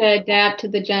 We have to adapt to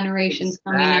the generations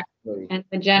coming up, Exactly. and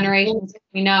the generations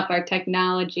coming up are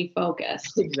technology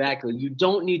focused. Exactly. You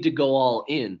don't need to go all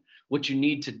in. What you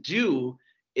need to do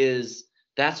is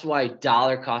that's why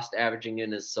dollar cost averaging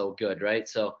in is so good, right?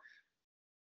 So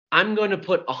I'm going to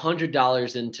put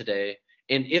 $100 in today,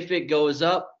 and if it goes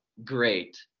up,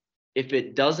 great. If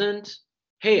it doesn't,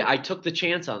 hey, I took the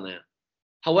chance on that.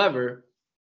 However,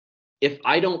 if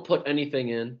I don't put anything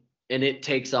in and it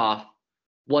takes off,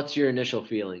 what's your initial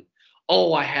feeling?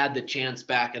 Oh, I had the chance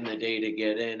back in the day to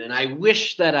get in, and I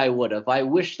wish that I would have. I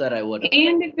wish that I would have.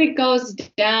 And if it goes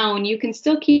down, you can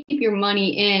still keep your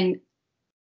money in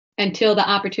until the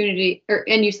opportunity,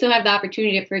 and you still have the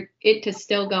opportunity for it to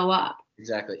still go up.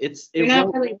 Exactly. You're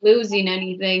not really losing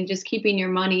anything, just keeping your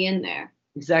money in there.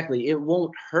 Exactly. It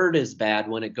won't hurt as bad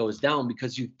when it goes down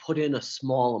because you've put in a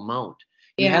small amount.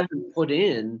 You haven't put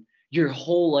in your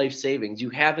whole life savings. You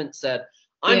haven't said,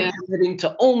 I'm committing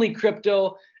to only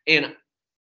crypto and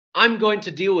I'm going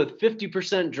to deal with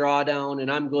 50% drawdown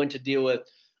and I'm going to deal with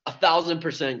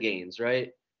 1,000% gains,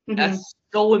 right? That's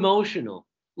so emotional.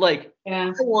 Like,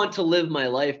 I want to live my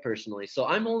life personally. So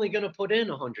I'm only going to put in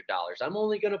 $100. I'm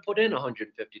only going to put in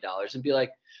 $150 and be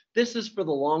like, this is for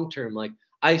the long term. Like,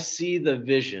 I see the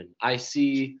vision. I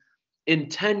see in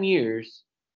 10 years,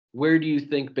 where do you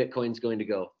think Bitcoin's going to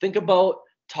go? Think about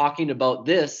talking about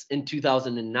this in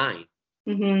 2009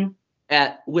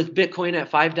 with Bitcoin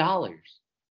at $5.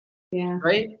 Yeah.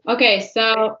 Right? Okay,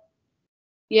 so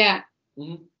yeah.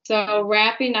 Mm-hmm. So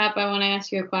wrapping up, I want to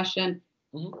ask you a question.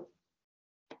 Mm-hmm.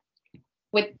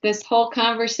 With this whole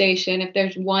conversation, if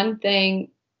there's one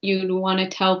thing you'd want to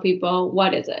tell people,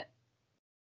 what is it?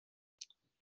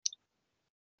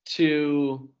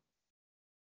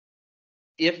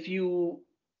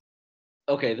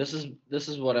 This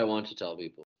is what I want to tell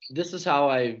people. This is how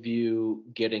I view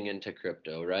getting into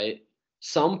crypto, right?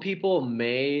 Some people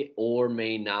may or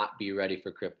may not be ready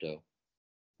for crypto.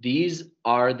 These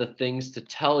are the things to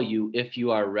tell you if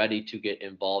you are ready to get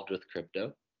involved with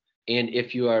crypto and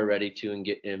if you are ready to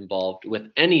get involved with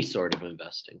any sort of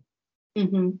investing.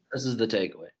 This is the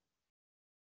takeaway.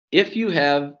 If you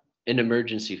have an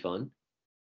emergency fund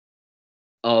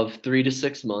of 3 to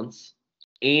 6 months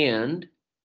and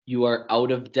you are out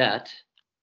of debt,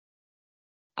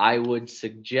 I would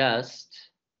suggest,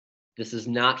 this is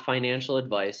not financial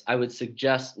advice, I would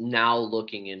suggest now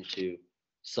looking into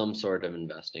some sort of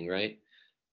investing, right?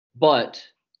 But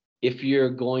if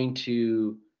you're going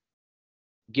to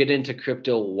get into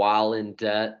crypto while in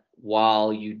debt,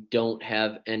 while you don't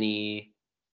have any,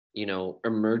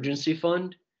 emergency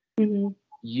fund,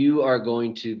 you are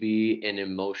going to be an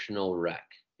emotional wreck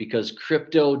because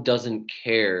crypto doesn't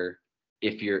care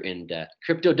if you're in debt.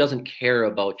 Crypto doesn't care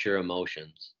about your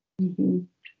emotions.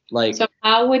 Like, so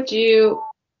how would you,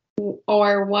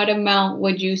 or what amount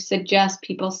would you suggest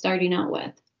people starting out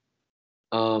with?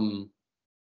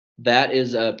 That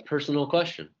is a personal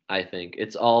question, I think.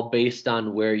 It's all based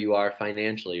on where you are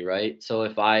financially, right? So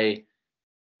if I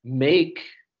make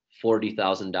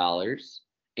 $40,000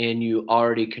 and you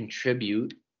already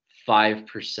contribute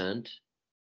 5%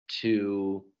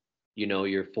 to,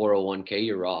 your 401k,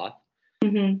 your Roth,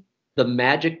 the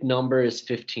magic number is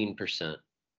 15%.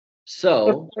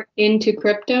 So into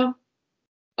crypto?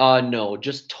 No,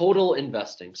 just total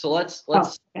investing. So let's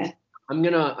Okay. I'm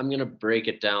gonna break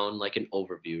it down like an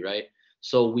overview, right?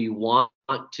 So we want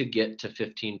to get to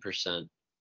 15%.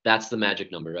 That's the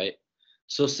magic number, right?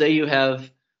 So say you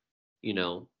have,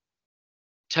 10%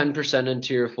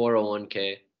 into your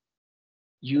 401k.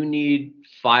 You need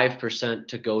 5%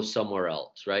 to go somewhere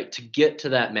else, right? To get to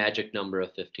that magic number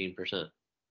of 15%.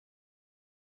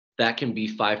 That can be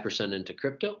 5% into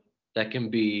crypto. That can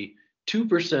be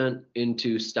 2%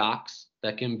 into stocks.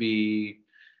 That can be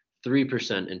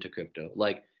 3% into crypto.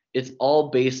 Like, it's all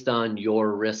based on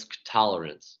your risk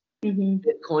tolerance.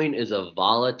 Bitcoin is a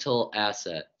volatile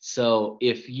asset. So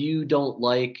if you don't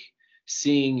like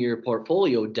seeing your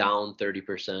portfolio down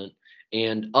 30%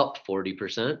 and up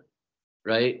 40%,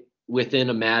 right, within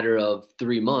a matter of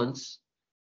 3 months,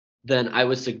 then I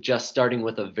would suggest starting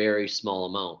with a very small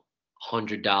amount,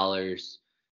 $100,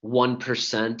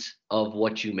 1% of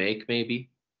what you make, maybe.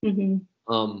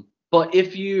 But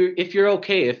if you're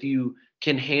okay, if you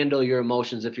can handle your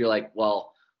emotions, if you're like,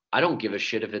 well, I don't give a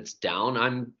shit if it's down,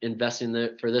 I'm investing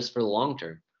for this for the long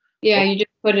term. Yeah, you just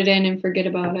put it in and forget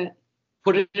about it.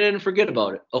 Put it in and forget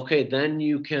about it. Okay, then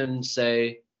you can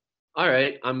say, all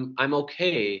right, I'm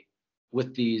okay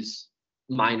with these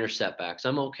minor setbacks.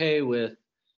 I'm okay with,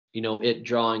 it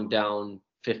drawing down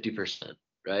 50%,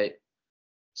 right?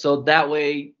 So that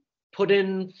way, put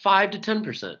in 5 to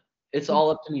 10%. It's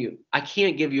all up to you. I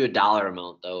can't give you a dollar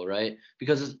amount though, right?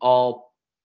 Because it's all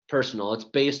personal. It's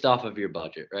based off of your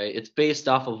budget, right? It's based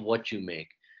off of what you make.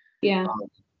 Yeah.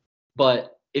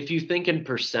 But if you think in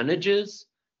percentages,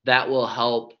 that will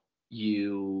help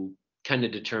you kind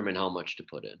of determine how much to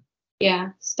put in. Yeah,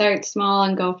 start small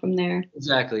and go from there.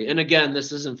 Exactly. And again,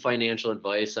 this isn't financial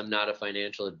advice. I'm not a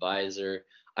financial advisor.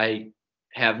 I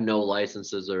have no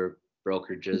licenses or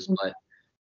brokerages, but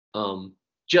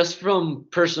just from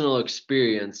personal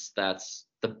experience, that's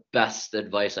the best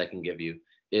advice I can give you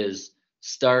is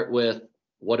start with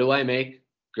what do I make?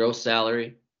 Gross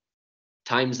salary,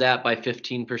 times that by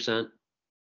 15%.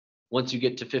 Once you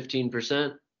get to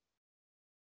 15%,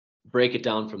 break it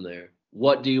down from there.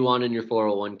 What do you want in your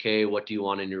 401k? What do you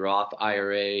want in your Roth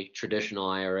IRA, traditional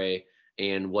IRA?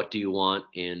 And what do you want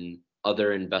in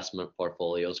other investment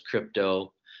portfolios,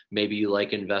 crypto? Maybe you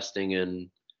like investing in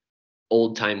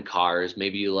old time cars,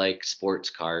 maybe you like sports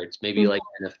cards, maybe you like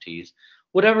NFTs,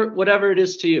 whatever it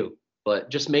is to you, but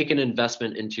just make an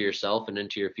investment into yourself and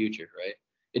into your future, right?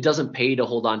 It doesn't pay to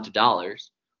hold on to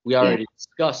dollars. We already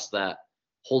discussed that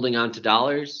holding on to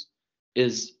dollars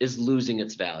is losing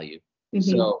its value.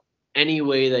 So any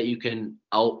way that you can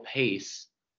outpace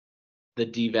the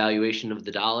devaluation of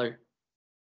the dollar,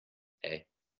 hey,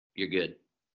 you're good.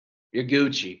 You're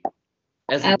Gucci.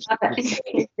 As I love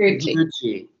it.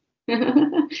 Gucci.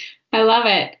 I love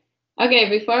it. Okay,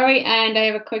 before we end, I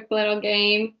have a quick little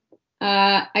game.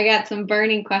 I got some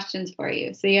burning questions for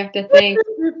you. So you have to think.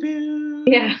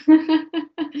 Yeah.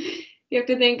 You have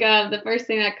to think of the first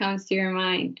thing that comes to your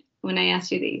mind when I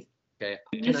ask you these. Okay.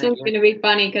 This one's going to be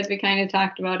funny because we kind of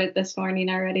talked about it this morning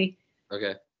already.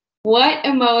 Okay. What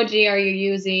emoji are you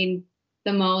using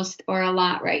the most or a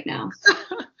lot right now?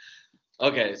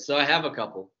 Okay, so I have a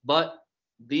couple, but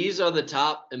these are the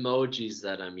top emojis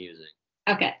that I'm using.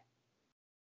 Okay.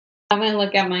 I'm going to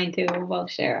look at mine too. We'll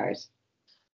both share ours.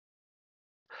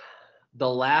 The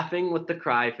laughing with the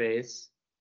cry face.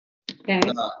 Okay.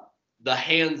 The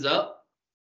hands up.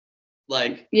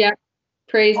 Like. Yeah.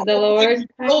 Praise the Lord.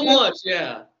 So much,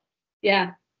 yeah.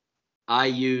 Yeah. I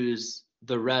use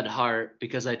the red heart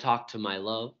because I talk to my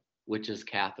love, which is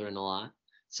Catherine, a lot.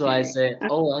 So I say,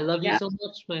 oh, I love you so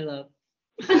much, my love.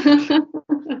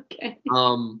 Okay.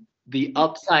 The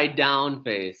upside down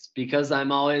face because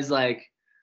I'm always like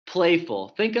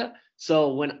playful.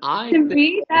 So when I to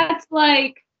me, that's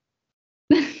like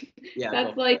yeah,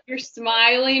 that's like you're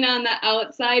smiling on the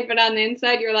outside, but on the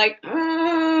inside you're like,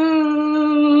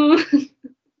 oh.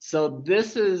 So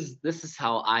this is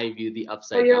how I view the So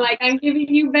upside you're down. like, I'm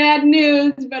giving you bad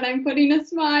news, but I'm putting a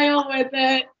smile with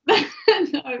it.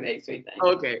 That's how it makes me think.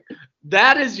 Okay,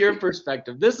 that is your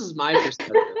perspective. This is my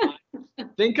perspective.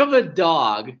 Think of a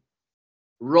dog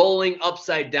rolling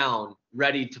upside down,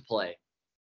 ready to play.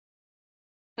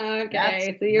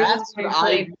 Okay, so you're That's what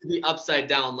I view the upside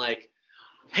down, like,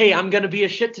 hey, I'm gonna be a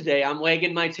shit today. I'm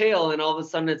wagging my tail, and all of a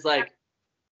sudden it's like,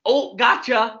 oh,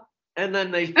 gotcha, and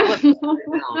then they flip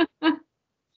upside down.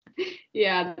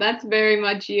 Yeah, that's very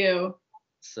much you.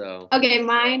 So Okay,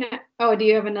 mine. Oh, do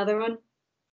you have another one?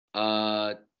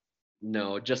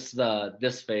 no, just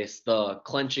this face, the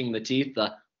clenching the teeth,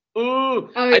 the ooh,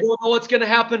 Oh, I don't know what's gonna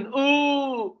happen.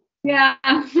 Ooh. yeah.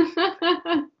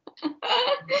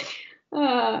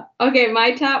 Okay,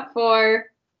 my top 4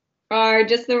 are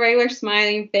just the regular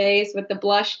smiling face with the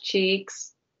blushed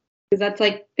cheeks, because that's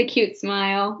like the cute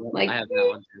smile. Yep, Like I have that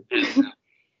one too.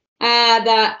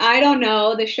 the I don't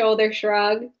know, the shoulder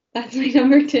shrug. That's my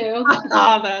number 2.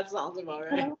 That sounds about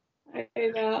right. I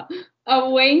know. A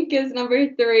wink is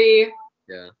number 3.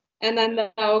 Yeah. And then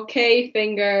the okay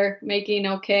finger, making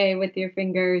okay with your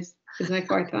fingers, is my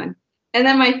 4th one. And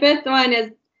then my 5th one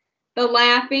is the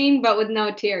laughing, but with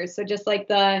no tears. So just like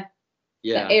the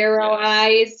arrow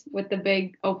eyes with the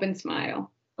big open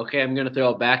smile. Okay, I'm gonna throw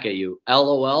it back at you.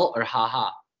 LOL or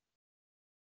haha?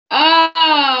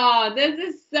 Oh, this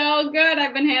is so good.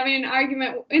 I've been having an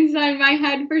argument inside my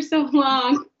head for so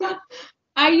long.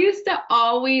 I used to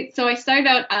always, so I started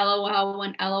out LOL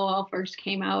when LOL first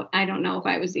came out. I don't know if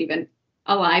I was even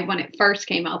alive when it first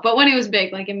came out, but when it was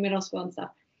big, like in middle school and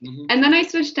stuff. Mm-hmm. And then I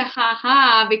switched to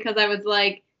haha because I was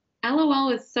like, LOL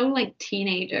is so like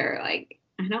teenager. Like,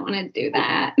 I don't want to do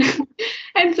that.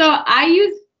 And so I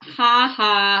use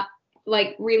haha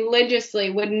like religiously,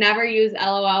 would never use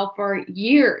LOL for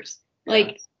years.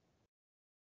 Like,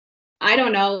 I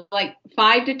don't know, like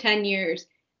 5 to 10 years.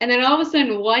 And then all of a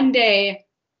sudden, one day,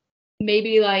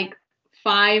 maybe like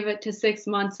 5 to 6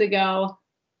 months ago,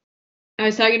 I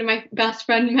was talking to my best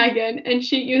friend, Megan, and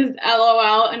she used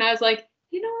LOL. And I was like,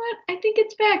 you know what? I think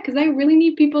it's back because I really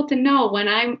need people to know when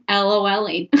I'm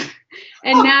LOLing.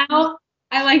 And now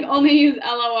I like only use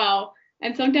LOL.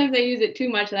 And sometimes I use it too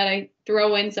much that I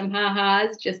throw in some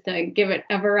ha-has just to give it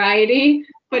a variety.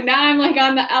 But now I'm like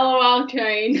on the LOL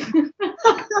train.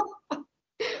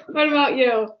 What about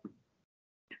you?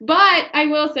 But I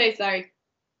will say, sorry,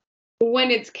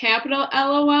 when it's capital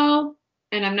LOL,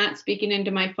 and I'm not speaking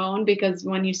into my phone because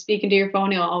when you speak into your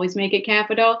phone, it'll always make it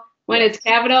capital. When it's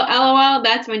capital LOL,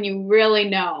 that's when you really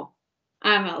know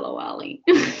I'm LOLing.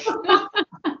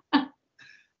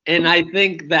 And I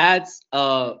think that's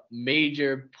a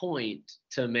major point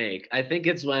to make. I think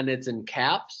it's when it's in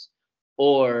caps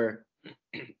or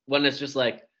when it's just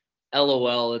like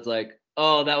LOL, it's like,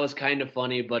 oh, that was kind of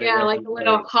funny, but it wasn't like a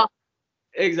little like,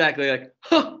 exactly, like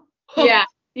huh, huh.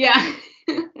 Yeah.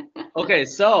 Okay,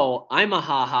 so I'm a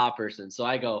ha person, so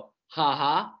I go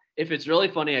ha. If it's really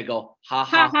funny, I go ha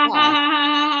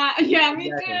ha. Yeah,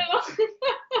 me too.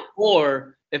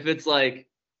 Or if it's like,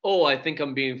 oh, I think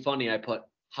I'm being funny, I put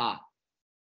ha.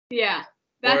 Yeah.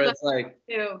 Or it's like,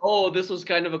 oh, this was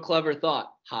kind of a clever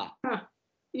thought, ha.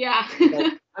 Yeah.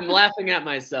 Like, I'm laughing at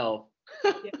myself.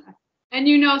 Yeah. And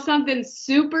you know something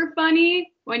super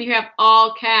funny when you have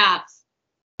all caps,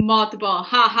 multiple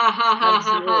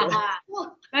ha.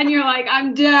 Then you're like,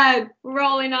 I'm dead,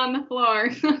 rolling on the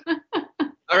floor.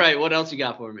 All right, what else you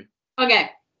got for me? Okay.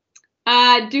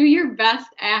 Do your best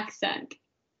accent.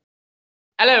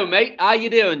 Hello, mate. How you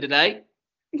doing today?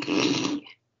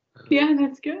 Yeah,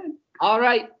 that's good. All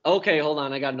right. Okay, hold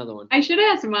on. I got another one. I should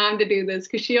ask Mom to do this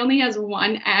because she only has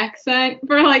one accent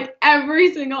for like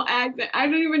every single accent. I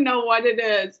don't even know what it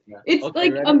is. Yeah. It's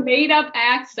like ready? A made-up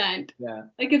accent. Yeah.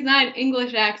 Like it's not an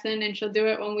English accent, and she'll do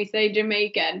it when we say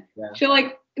Jamaican. Yeah. She'll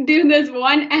like do this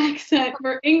one accent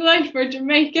for English, for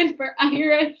Jamaican, for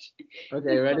Irish.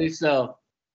 Okay, ready? So,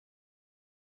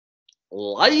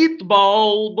 light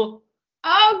bulb.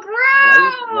 Oh,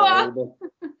 gross!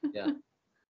 Yeah.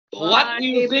 What do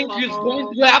you think is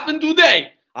going to happen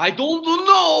today? I don't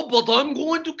know, but I'm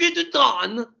going to get it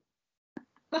done.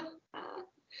 The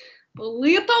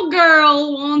little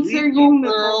girl wants her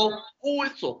uniform. Oh,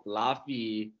 it's so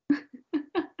fluffy.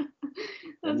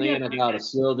 And then I got a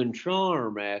southern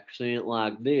charm accent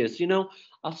like this. You know,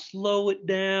 I'll slow it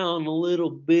down a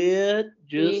little bit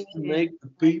just to make the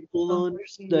people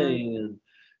understand.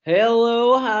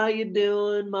 Hello, how you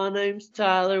doing? My name's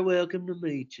Tyler. Welcome to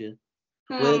meet you.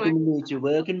 Welcome to meet you.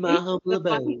 Welcome to my humble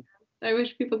abode. I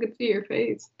wish people could see your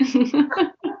face.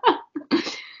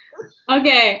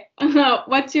 Okay,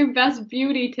 what's your best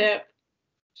beauty tip?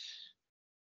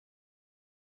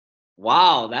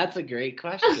 Wow, that's a great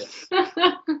question.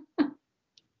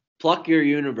 Pluck your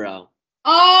unibrow.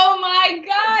 Oh my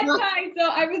God, Ty. So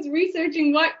I was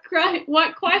researching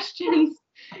what questions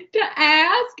to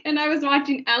ask, and I was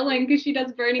watching Ellen because she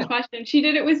does burning questions. She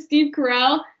did it with Steve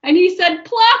Carell, and he said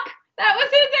pluck. That was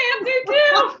his answer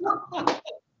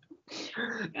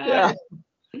too. Yeah.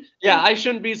 Yeah, I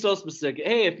shouldn't be so specific.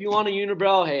 Hey, if you want a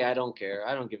unibrow, hey, I don't care.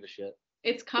 I don't give a shit.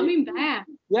 It's coming back.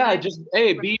 Yeah, just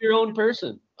hey, be your own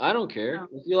person. I don't care. No,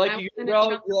 If you like I a was in a unibrow,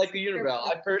 chunk you like a of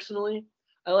unibrow.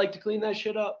 I like to clean that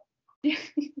shit up.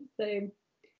 Same.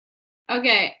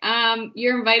 Okay,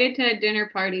 you're invited to a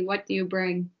dinner party. What do you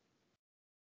bring?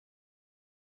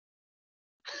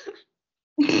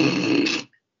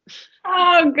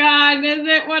 Oh God, is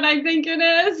it what I think it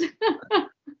is?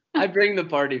 I bring the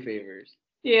party favors.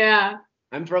 Yeah.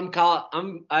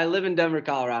 I live in Denver,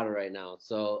 Colorado right now.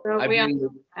 So I bring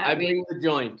the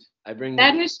joint.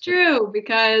 That is true,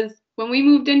 because when we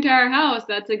moved into our house,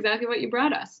 that's exactly what you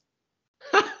brought us.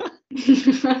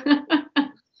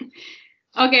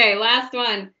 Okay, last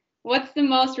one. What's the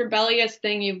most rebellious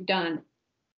thing you've done?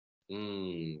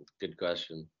 Good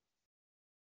question.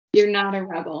 You're not a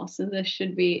rebel, so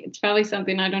it's probably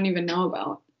something I don't even know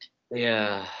about.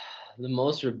 Yeah, the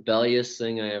most rebellious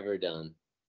thing I ever done.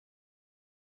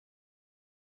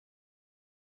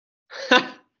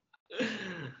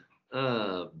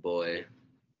 Oh boy.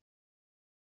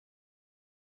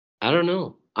 I don't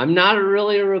know. I'm not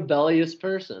really a rebellious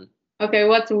person. Okay,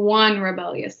 what's one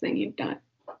rebellious thing you've done?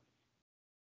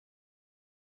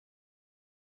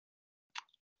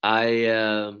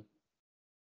 I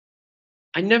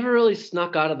never really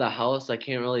snuck out of the house. I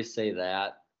can't really say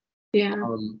that. Yeah.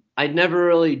 I never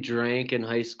really drank in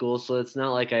high school, so it's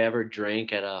not like I ever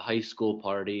drank at a high school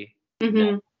party.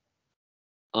 Mm-hmm.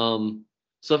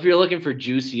 So if you're looking for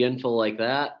juicy info like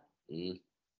that,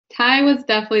 Ty was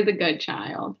definitely the good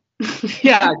child.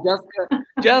 yeah,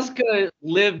 Jessica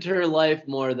lived her life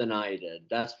more than I did.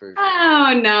 That's for sure.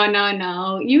 Oh,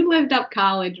 no. You lived up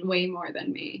college way more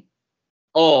than me.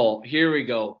 Oh, here we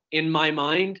go. In my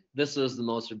mind, this was the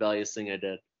most rebellious thing I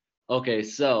did. Okay,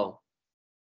 so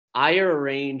I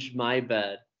arranged my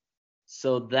bed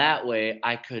so that way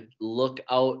I could look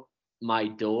out my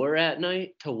door at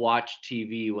night to watch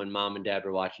TV when mom and dad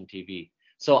were watching TV.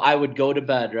 So I would go to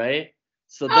bed, right?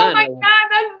 So Oh then my God,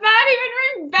 that's not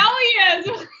even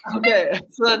rebellious. okay,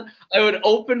 so then I would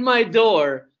open my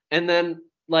door and then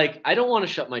like I don't want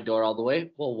to shut my door all the way.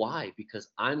 Well, why? Because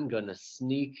I'm gonna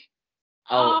sneak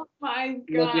out Oh my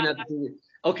looking God. at the TV.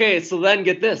 Okay, so then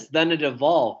get this. Then it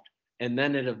evolved. And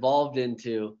then it evolved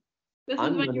into This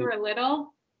is when you were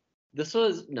little? this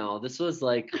was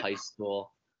like high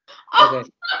school. Oh Okay.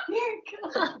 my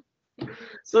God.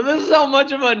 So this is how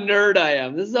much of a nerd I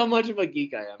am. This is how much of a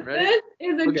geek I am. Ready? This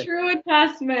is a true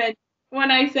attestment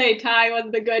when I say Ty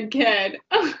was the good kid.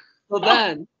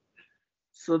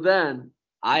 So then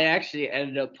I actually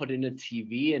ended up putting a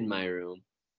TV in my room.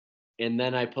 And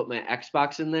then I put my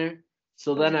Xbox in there.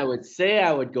 So then I would say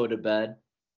I would go to bed,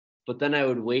 but then I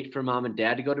would wait for mom and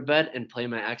dad to go to bed and play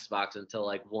my Xbox until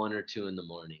like 1 or 2 in the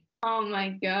morning. Oh my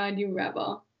God, you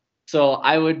rebel. So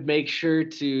I would make sure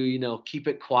to, keep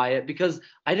it quiet because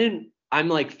I'm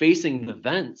like facing the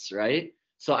vents, right?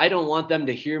 So I don't want them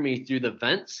to hear me through the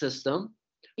vent system.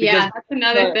 Yeah, that's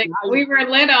another thing. We were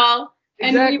little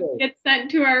and we would get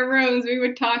sent to our rooms. We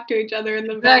would talk to each other in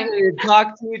the vents. We'd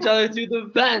talk to each other through the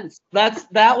vents.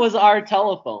 That was our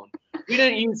telephone. We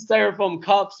didn't use styrofoam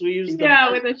cups. We used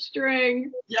with a string.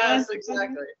 Yes,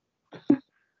 exactly.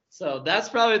 So that's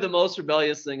probably the most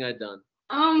rebellious thing I've done.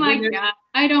 Oh my God.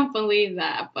 I don't believe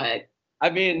that, but I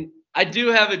mean, I do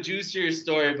have a juicier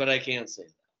story, but I can't say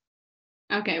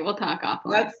that. Okay, we'll talk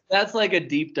offline. That's like a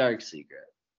deep, dark secret.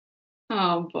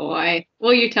 Oh boy.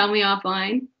 Will you tell me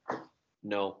offline?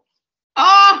 No.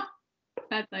 Oh!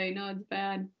 That's how you know it's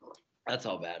bad. That's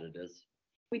how bad it is.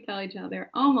 We tell each other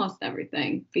almost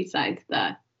everything besides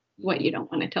what you don't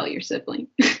want to tell your sibling.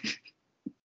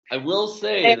 I will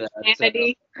say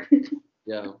that.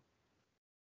 Yeah.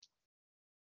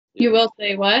 You will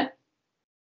say what?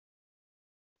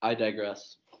 I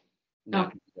digress.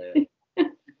 Not gonna say it.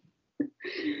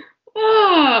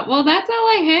 Oh, well, that's all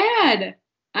I had.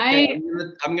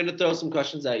 I'm gonna throw some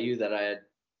questions at you that I had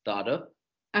thought of.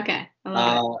 Okay. I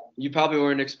love it. You probably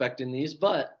weren't expecting these,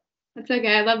 but that's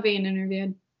okay. I love being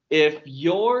interviewed. If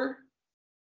you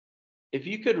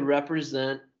could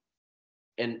represent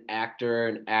an actor or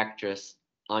an actress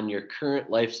on your current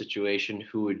life situation,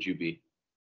 who would you be?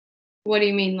 What do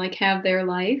you mean, like have their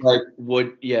life?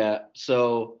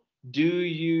 So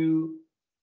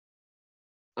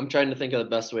I'm trying to think of the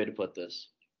best way to put this.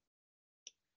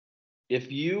 if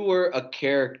you were a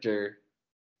character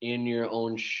in your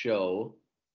own show,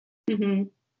 Mm-hmm.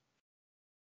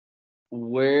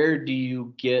 where do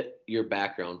you get your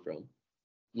background from?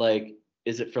 Like,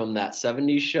 is it from that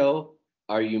 70s show?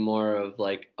 Are you more of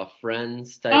like a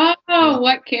Friends type? Oh,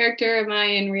 what character am I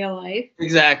in real life?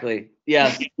 Exactly.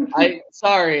 Yes.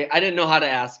 Sorry, I didn't know how to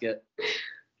ask it.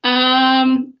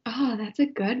 Oh, that's a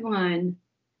good one.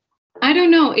 I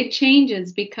don't know. It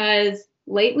changes because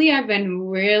lately I've been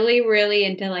really, really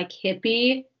into like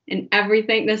hippie and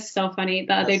everything. This is so funny.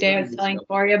 The other day I was telling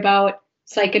Corey about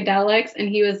psychedelics, and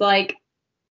he was like,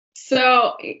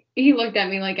 so he looked at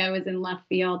me like I was in left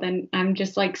field, and I'm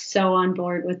just like so on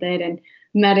board with it, and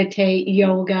meditate,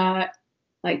 yoga,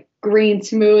 like green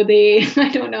smoothie. I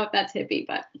don't know if that's hippie,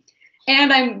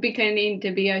 and I'm beginning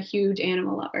to be a huge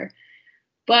animal lover.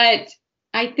 But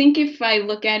I think if I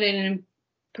look at it in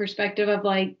perspective of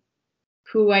like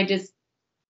who I just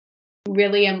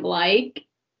really am like,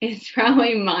 it's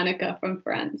probably Monica from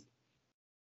Friends.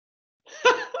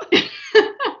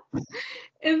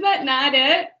 Is that not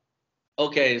it?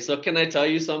 Okay, so can I tell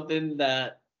you something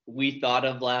that we thought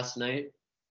of last night?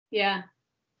 Yeah.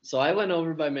 So I went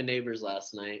over by my neighbors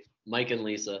last night, Mike and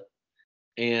Lisa,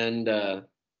 and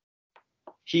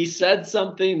he said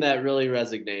something that really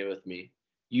resonated with me.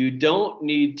 You don't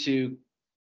need to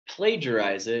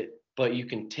plagiarize it, but you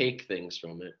can take things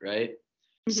from it, right?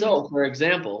 Mm-hmm. So, for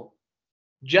example,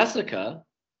 Jessica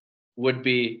would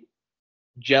be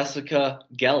Jessica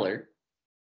Geller,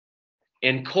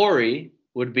 and Corey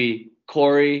would be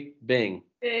Corey Bing.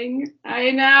 Bing.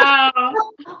 I know.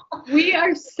 We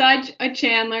are such a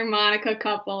Chandler Monica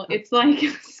couple. It's like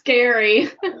scary.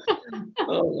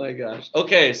 Oh my gosh.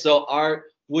 Okay, so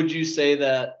would you say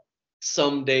that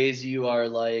some days you are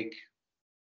like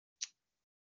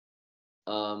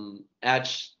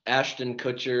Ashton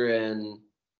Kutcher and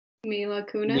Mila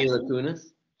Kunis? Mila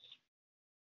Kunis?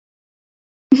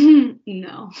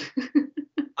 No.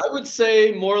 I would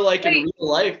say more like in real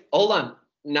life. Hold on.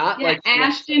 Not Yeah, like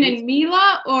Ashton and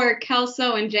Mila or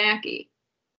Kelso and Jackie?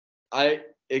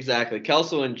 Exactly.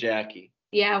 Kelso and Jackie.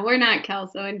 Yeah, we're not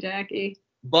Kelso and Jackie.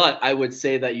 But I would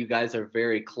say that you guys are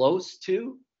very close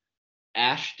to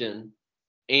Ashton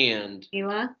and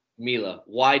Mila.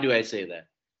 Why do I say that?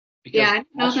 Because I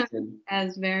know Ashton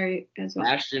as well.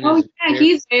 Ashton oh is yeah,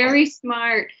 he's very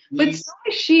smart. But so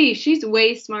is she. She's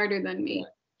way smarter than me.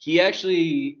 He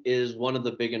actually is one of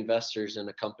the big investors in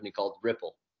a company called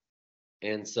Ripple.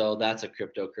 And so that's a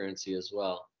cryptocurrency as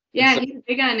well. Yeah, he's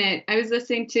big on it. I was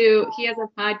listening to, he has a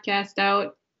podcast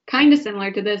out, kind of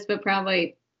similar to this, but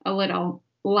probably a little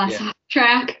less off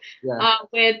track,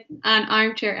 with an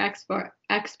armchair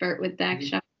expert with Dak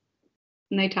Shepard.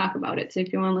 And they talk about it. So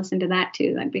if you want to listen to that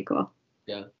too, that'd be cool.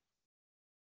 Yeah.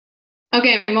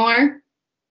 Okay, more.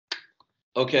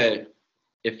 Okay.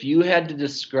 If you had to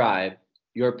describe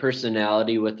your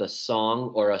personality with a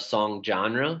song or a song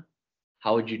genre,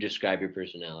 how would you describe your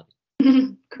personality?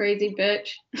 Crazy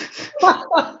bitch.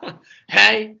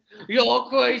 Hey, you're a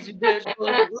crazy bitch.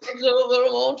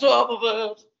 On top of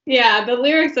it. Yeah, the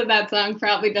lyrics of that song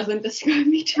probably doesn't describe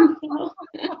me too well.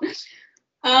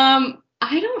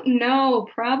 I don't know.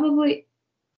 Probably.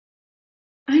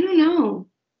 I don't know.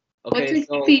 Okay, what's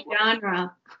a hippie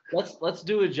genre? Let's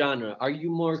do a genre. Are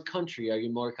you more country? Are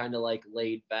you more kind of like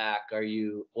laid back?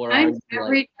 I'm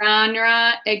every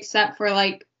genre except for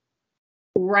like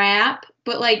rap,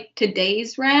 but like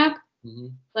today's rap,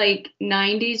 like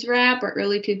 90s rap or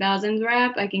early 2000s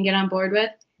rap, I can get on board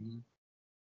with.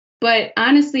 But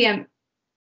honestly, I'm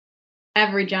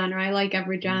every genre. I like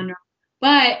every genre.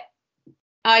 But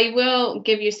I will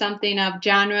give you something of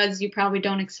genres you probably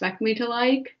don't expect me to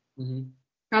like.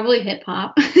 Probably hip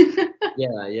hop.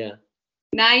 Yeah.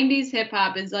 90s hip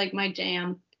hop is like my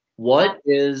jam. What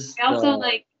is I also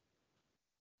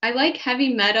I like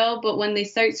heavy metal, but when they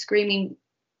start screaming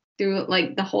through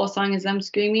like the whole song is them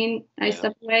screaming, I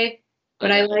step away.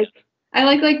 But I like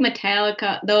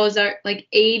Metallica. Those are like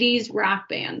 80s rock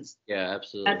bands. Yeah,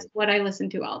 absolutely. That's what I listen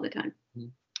to all the time.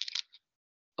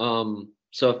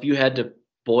 So if you had to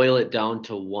boil it down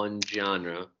to one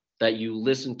genre that you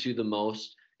listen to the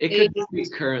most, it could be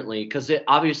currently, because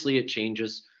obviously it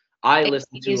changes. I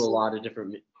listen to a lot of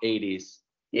different 80s.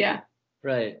 Yeah.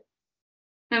 Right.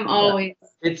 I'm always.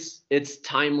 It's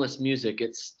timeless music.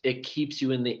 It keeps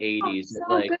you in the 80s.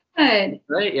 So good.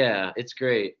 Right? Yeah, it's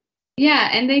great. Yeah,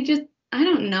 and they just, I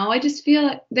don't know. I just feel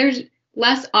like there's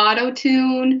less auto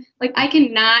tune. Like I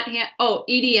cannot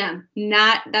EDM.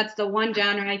 That's the one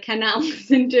genre I cannot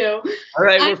listen to. All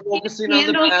right, we're focusing on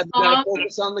the bad. We gotta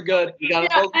focus on the good. We gotta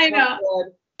focus on the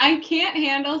good. I can't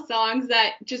handle songs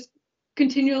that just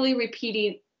continually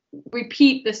repeating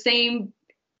repeat the same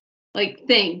like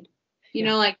thing, you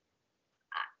know, like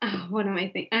what am I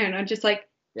thinking? I don't know, just like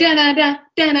da da da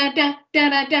da da da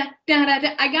da da da da da.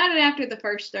 I got it after the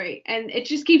first three, and it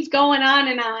just keeps going on,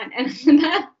 and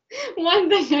that's one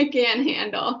thing I can't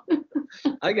handle.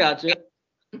 I got you.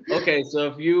 Okay, so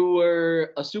if you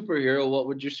were a superhero, what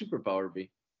would your superpower be?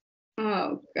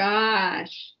 Oh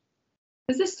gosh,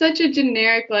 this is such a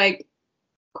generic like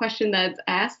question that's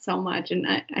asked so much, and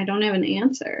I don't have an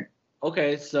answer.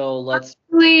 Okay, so let's.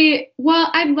 Well,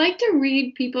 I'd like to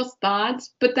read people's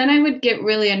thoughts, but then I would get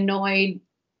really annoyed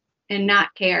and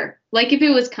not care. Like if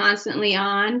it was constantly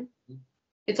on,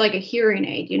 it's like a hearing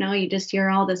aid, you know, you just hear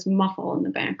all this muffle in the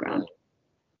background.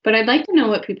 But I'd like to know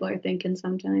what people are thinking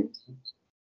sometimes.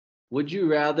 Would you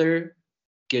rather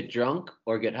get drunk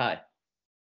or get high?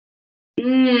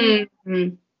 Mm.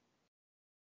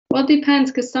 Well, it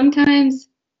depends because sometimes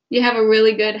you have a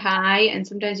really good high and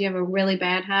sometimes you have a really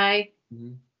bad high.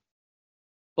 Mhm.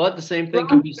 But the same thing can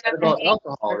Drunk be said is a about hate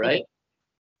alcohol, for right? me.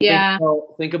 Yeah.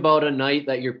 Think about a night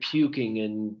that you're puking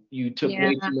and you took Yeah.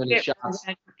 way too many Get shots,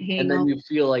 red and then hangover. you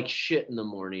feel like shit in the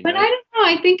morning, But I right? don't know.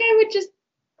 I think I would just,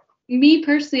 me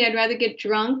personally, I'd rather get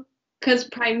drunk because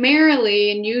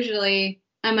primarily and usually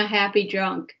I'm a happy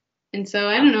drunk. And so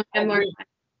I don't know. I I'm more, agree.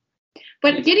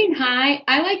 but getting high,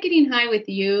 I like getting high with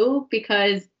you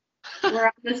because we're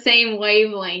on the same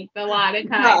wavelength a lot of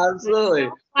times. Yeah, absolutely.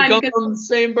 So We fun come 'cause from the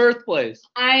same birthplace.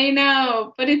 I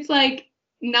know, but it's like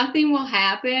nothing will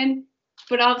happen,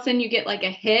 but all of a sudden you get like a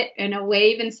hit and a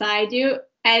wave inside you,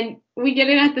 and we get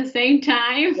it at the same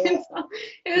time. Yeah. And so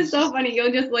it was so funny.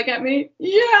 You'll just look at me.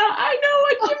 Yeah, I know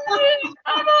what you mean.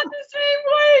 I'm on the same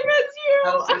wave as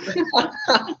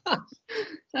you.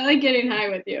 So I like getting high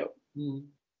with you.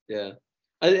 Yeah.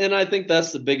 And I think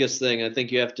that's the biggest thing. I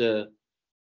think you have to.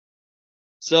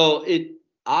 So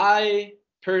I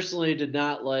personally did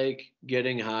not like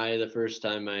getting high the first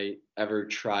time I ever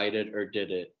tried it or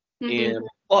did it. Mm-hmm.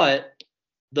 But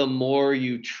the more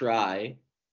you try,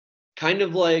 kind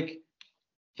of like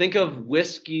think of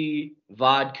whiskey,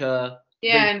 vodka,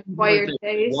 Yeah, they're and different acquired things.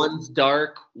 taste. One's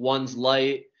dark, one's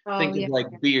light. Oh Think of yeah.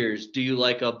 like beers. Do you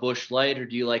like a Busch Light or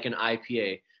do you like an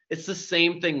IPA? It's the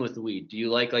same thing with weed. Do you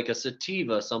like a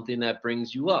sativa, something that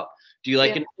brings you up? Do you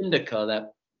like Yeah. an indica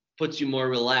that puts you more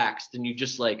relaxed and you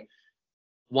just like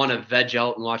want to veg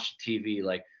out and watch TV?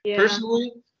 Like Yeah.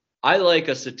 personally, I like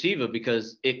a sativa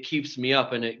because it keeps me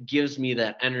up and it gives me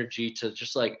that energy to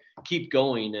just like keep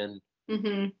going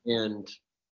Mm-hmm. and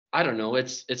I don't know,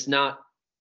 it's not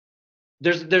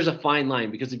there's a fine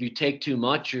line because if you take too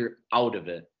much, you're out of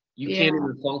it. You Yeah. can't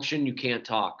even function, you can't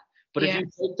talk. But if Yeah. you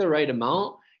take the right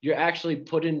amount, you're actually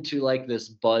put into like this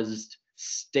buzzed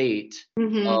state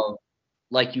Mm-hmm. of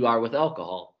like you are with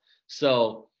alcohol.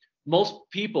 So most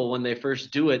people when they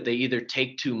first do it, they either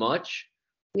take too much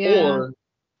Yeah. or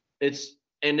it's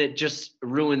and it just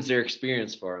ruins their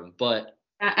experience for them. But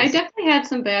I it's definitely had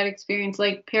some bad experience,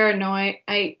 like paranoid.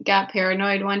 I got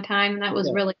paranoid one time, and that was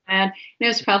yeah. really bad. And it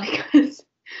was probably because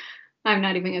I'm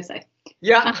not even gonna say.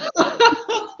 Yeah.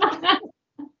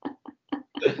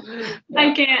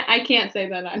 Yeah. I can't say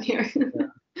that on here. Yeah.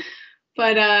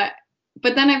 But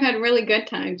but then I've had really good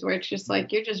times where it's just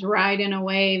like you're just riding a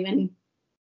wave and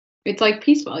it's like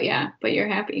peaceful, yeah, but you're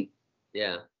happy.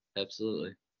 Yeah,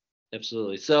 absolutely.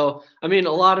 Absolutely. So, I mean,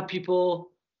 a lot of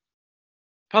people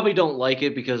probably don't like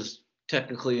it because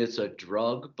technically it's a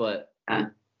drug, but Yeah.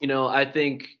 I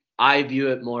think I view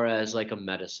it more as like a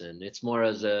medicine. It's more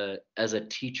as a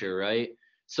teacher, right?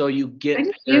 So you I get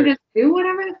just you paired. just do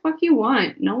whatever the fuck you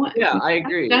want. No one Yeah, I stop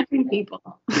agree. judging people.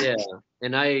 Yeah.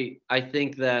 And I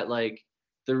think that like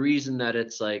the reason that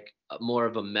it's like more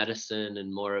of a medicine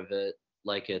and more of it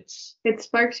like it's It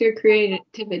sparks your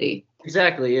creativity.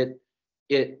 exactly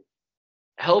it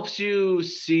helps you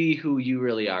see who you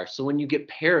really are. So when you get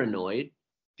paranoid,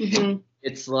 Hmm.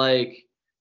 it's like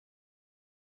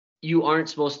you aren't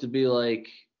supposed to be like,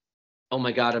 "Oh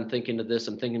my god, I'm thinking of this,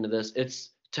 I'm thinking of this."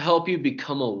 It's to help you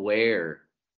become aware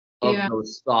of Yeah.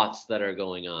 those thoughts that are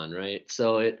going on, right?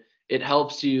 So it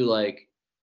helps you like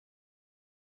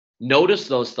notice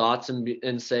those thoughts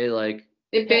and say like,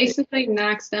 It "Hey, basically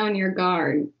knocks down your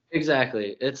guard.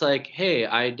 exactly." It's like, "Hey,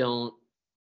 I don't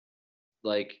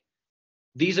like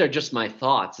these are just my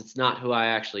thoughts. It's not who I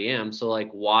actually am. So like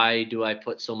why do I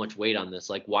put so much weight on this?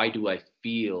 Like why do I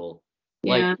feel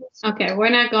like Yeah. this?" Okay, we're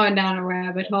not going down a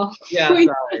rabbit hole. Yeah,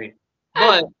 sorry.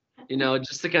 But,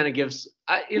 just to kind of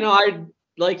I'd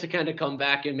like to kind of come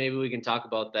back and maybe we can talk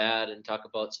about that and talk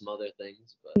about some other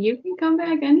things. But You can come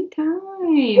back anytime.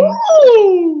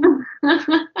 Woo!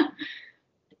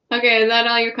 Okay, is that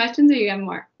all your questions or you have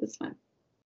more? That's fine.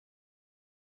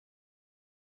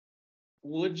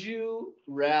 Would you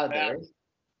rather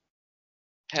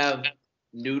have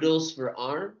noodles for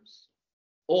arms,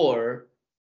 or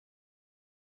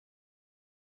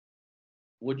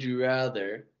would you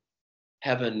rather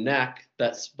have a neck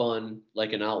that spun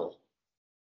like an owl?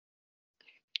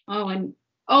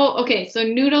 Okay. So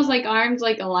noodles like arms,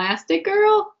 like Elastic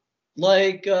Girl.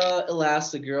 Like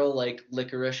Elastigirl, like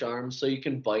licorice arms, so you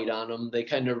can bite on them. They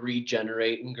kind of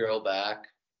regenerate and grow back.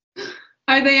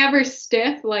 Are they ever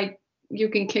stiff? Like you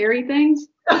can carry things?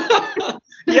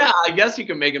 Yeah, I guess you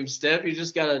can make them stiff. You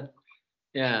just gotta,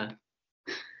 yeah.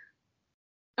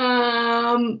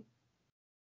 Um,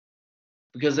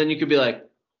 Because then you could be like,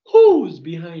 who's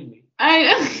behind me?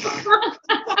 I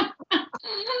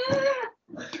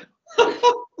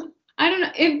I don't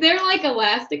know. If they're like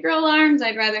Elastic Girl arms,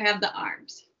 I'd rather have the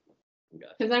arms.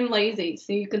 Gotcha. Because I'm lazy,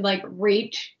 so you could like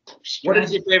reach. What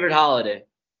is your favorite holiday?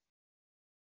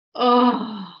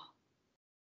 Oh,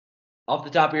 Off the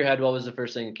top of your head, what was the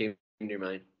first thing that came to your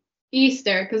mind?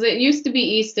 Easter, because it used to be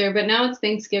Easter, but now it's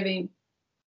Thanksgiving.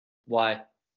 Why?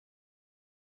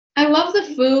 I love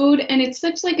the food, and it's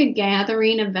such like a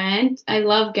gathering event. I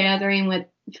love gathering with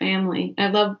family. I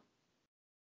love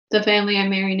the family I'm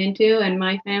marrying into and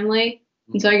my family,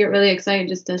 and so I get really excited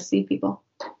just to see people.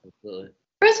 Absolutely.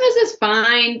 Christmas is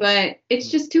fine, but it's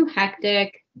just too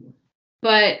hectic.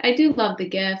 But I do love the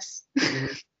gifts.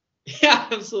 Yeah,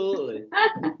 absolutely.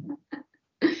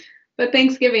 But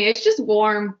Thanksgiving, it's just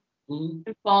warm Mhm.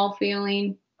 and fall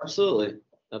feeling. Absolutely.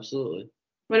 Absolutely.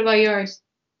 What about yours?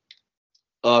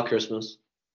 Christmas.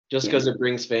 Just because it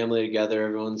brings family together,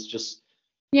 everyone's just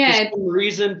for Yeah, some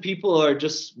reason people are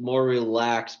just more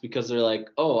relaxed because they're like,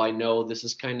 oh, I know this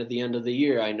is kind of the end of the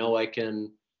year. I know I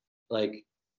can like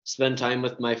spend time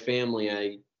with my family.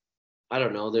 I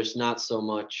don't know. There's not so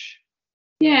much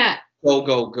yeah. go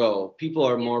go go. People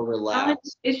are more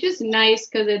relaxed. It's just nice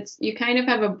because it's you kind of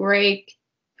have a break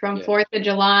from Yeah. 4th of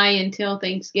July until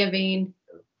Thanksgiving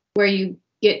where you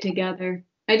get together.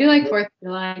 I do like 4th of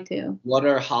July too. What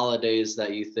are holidays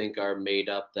that you think are made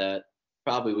up that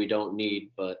probably we don't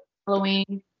need, but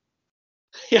Halloween.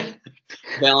 yeah,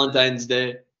 Valentine's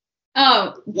Day.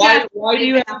 Oh, Why do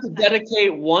you have to Valentine's.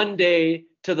 dedicate one day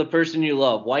to the person you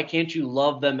love? Why can't you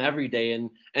love them every day and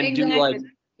do like Exactly.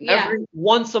 Yeah. every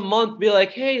once a month be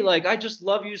like, hey, like I just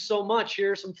love you so much.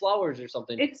 Here are some flowers or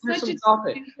something. It's Here's such some a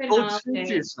chocolate. stupid Go treat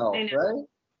holiday. yourself, I know. right?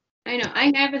 I know.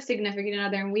 I have a significant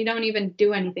other and we don't even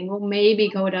do anything. We'll maybe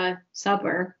go to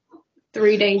supper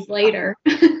 3 days later.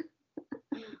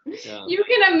 Yeah. You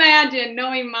can imagine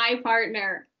knowing my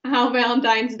partner how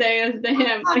Valentine's Day is to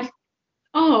him. Like,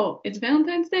 oh, it's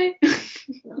Valentine's Day?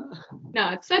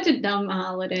 No, it's such a dumb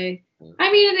holiday.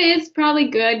 I mean, it is probably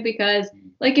good because,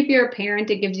 like, if you're a parent,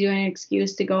 it gives you an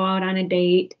excuse to go out on a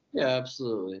date. Yeah,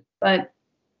 absolutely. But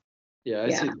Yeah, I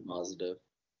yeah. see the positive.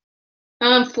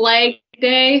 Flag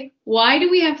Day. Why do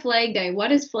we have Flag Day?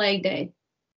 What is Flag Day?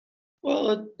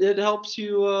 Well, it helps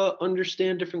you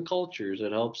understand different cultures.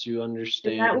 It helps you Is that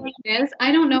understand. what it is?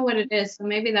 I don't know what it is, so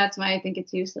maybe that's why I think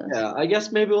it's useless. Yeah, I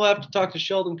guess maybe we'll have to talk to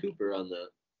Sheldon Cooper on that.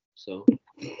 So,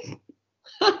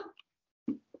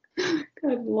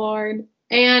 Good Lord.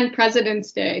 And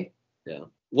President's Day. yeah.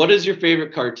 What is your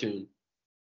favorite cartoon?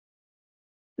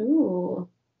 Ooh.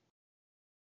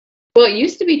 Well, it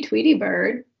used to be Tweety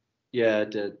Bird. Yeah, it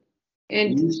did.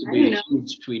 And It used to I be don't a know.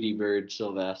 huge Tweety Bird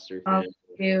Sylvester Oh, fan.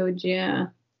 huge, yeah.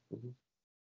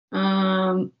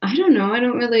 Mhm. I don't know. I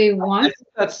don't really want.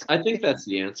 I think that's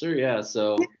the answer. Yeah.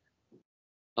 So,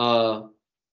 uh,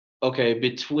 okay,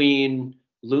 between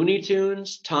Looney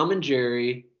Tunes, Tom and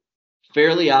Jerry,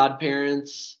 Fairly Odd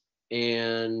Parents,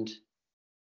 and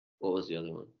what was the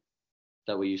other one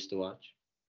that we used to watch?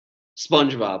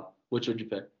 SpongeBob. Which would you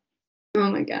pick? Oh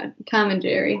my God, Tom and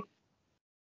Jerry.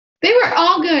 They were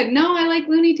all good. No, I like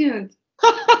Looney Tunes.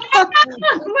 I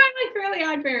like Fairly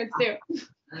Odd Parents too.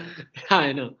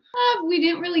 I know. We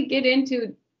didn't really get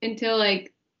into until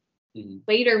like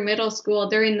later middle school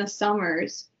during the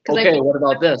summers. Okay, what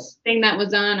about this? Thing that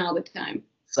was on all the time.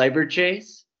 Cyber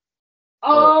Chase?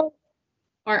 Oh.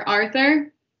 Or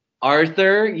Arthur?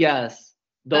 Arthur, yes.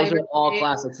 Those Cyber are all Chase.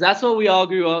 classics. That's what we all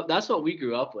grew up. That's what we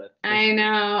grew up with. I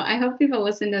know. I hope people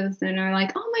listen to this and are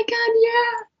like, "Oh my God,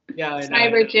 yeah!" Yeah, I know.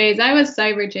 Cyber Chase. I was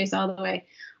Cyber Chase all the way.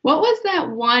 What was that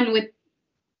one with?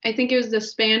 I think it was the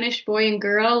Spanish boy and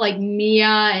girl, like Mia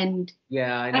and.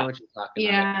 Yeah, I know what you're talking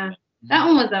about. Yeah, that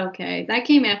one was okay. That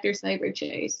came after Cyber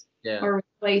Chase. Yeah. Or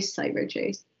replaced Cyber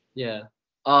Chase. Yeah.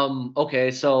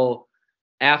 Okay, so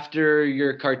after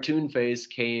your cartoon phase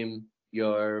came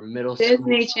your middle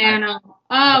Disney school. Channel.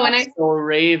 Oh, and So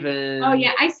Raven. Oh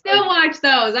yeah, I still watch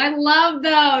those. I love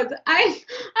those. I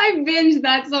binged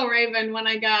That's So Raven when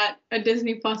I got a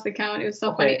Disney Plus account. It was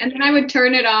so funny. And then I would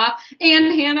turn it off.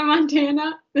 And Hannah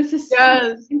Montana. This is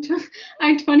Yes.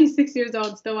 I'm 26 years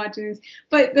old, still watching this.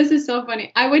 But this is so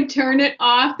funny. I would turn it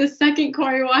off the second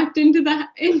Corey walked into the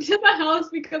house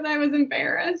because I was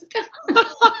embarrassed.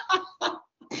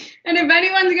 And if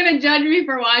anyone's gonna judge me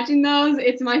for watching those,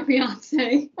 it's my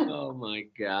fiance. Oh my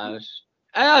gosh.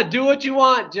 Do what you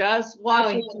want, Jess. Watch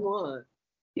what you want.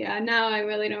 Yeah, no, I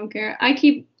really don't care. I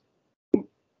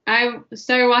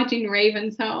started watching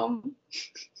Raven's Home.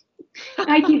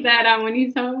 I keep that on when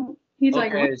he's home. He's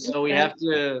like, okay, so we have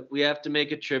to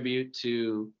make a tribute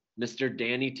to Mr.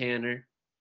 Danny Tanner,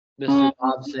 Mr.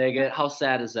 Bob Saget. How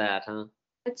sad is that, huh?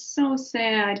 It's so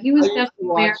sad. He was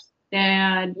definitely our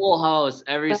dad. Full House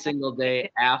every single day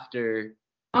after.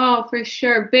 Oh, for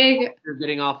sure. Big. After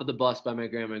getting off of the bus by my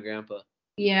grandma and grandpa.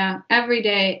 Yeah, every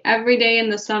day in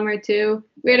the summer too.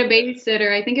 We had a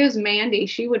babysitter. I think it was Mandy.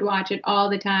 She would watch it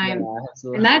all the time. Yeah,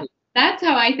 absolutely. And that's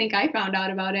how I think I found out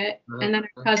about it. And then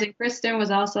our cousin Kristen was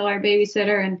also our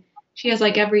babysitter, and she has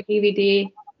like every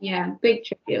DVD. Yeah, big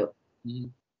tribute. Mm-hmm.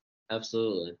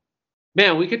 Absolutely.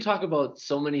 Man, we could talk about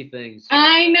so many things.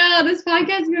 I know. This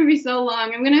podcast is going to be so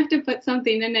long. I'm going to have to put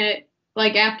something in it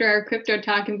like after our crypto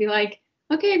talk and be like,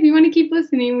 okay, if you want to keep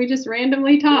listening, we just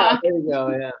randomly talk. Yeah, there you go,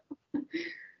 yeah.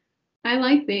 I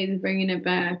like these, bringing it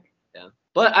back. Yeah,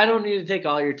 but I don't need to take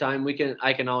all your time.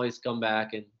 I can always come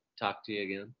back and talk to you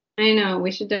again. I know. I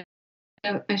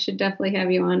should definitely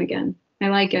have you on again. I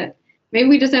like it. Maybe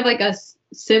we just have like a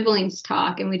siblings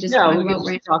talk and we just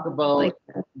talk about like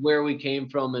where we came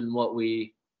from and what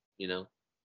we,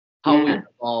 how we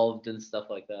evolved and stuff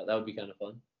like that. That would be kind of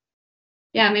fun.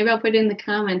 Yeah, maybe I'll put it in the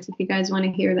comments if you guys want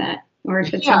to hear that, or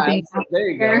if it's something. There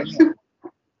you go.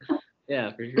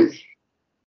 Yeah, for sure.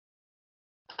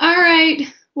 All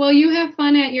right. Well, you have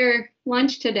fun at your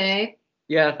lunch today.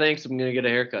 Yeah, thanks. I'm gonna get a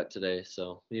haircut today,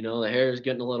 so the hair is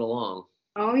getting a little long.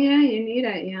 Oh yeah, you need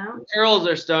it. Yeah. The curls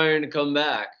are starting to come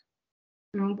back.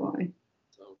 Oh boy.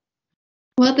 So.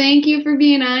 Well, thank you for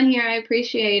being on here. I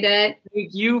appreciate it.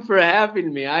 Thank you for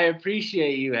having me. I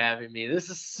appreciate you having me. This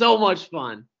is so much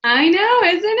fun. I know,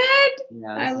 isn't it?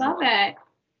 Yeah, I love it.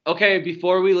 Okay,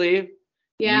 before we leave,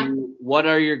 yeah. What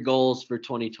are your goals for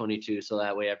 2022 so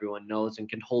that way everyone knows and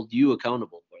can hold you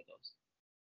accountable for those?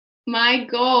 My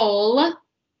goal,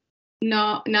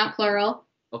 no, not plural,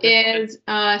 is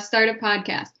start a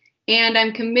podcast. And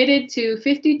I'm committed to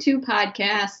 52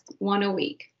 podcasts, one a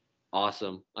week.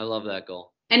 Awesome. I love that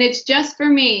goal. And it's just for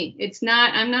me.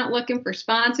 I'm not looking for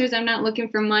sponsors. I'm not looking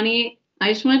for money.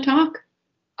 I just want to talk.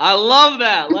 I love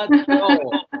that. Let's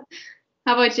go.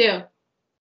 How about you?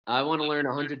 I want to learn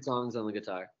 100 songs on the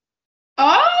guitar.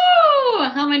 Oh,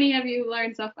 how many have you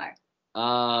learned so far?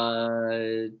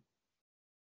 4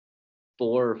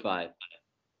 or 5.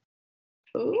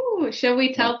 Ooh, should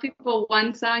we tell people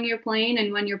one song you're playing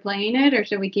and when you're playing it, or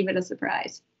should we keep it a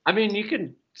surprise? I mean, you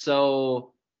can.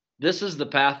 So this is the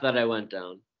path that I went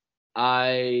down.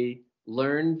 I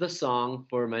learned the song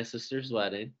for my sister's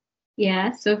wedding.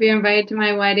 Yeah, so if you're invited to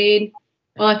my wedding,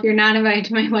 well, if you're not invited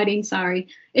to my wedding, sorry.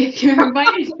 If you're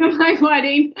invited to my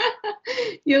wedding,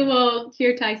 you will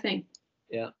hear Ty sing.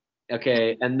 Yeah.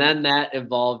 Okay. And then that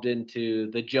evolved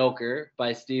into The Joker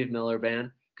by Steve Miller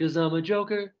Band. 'Cause I'm a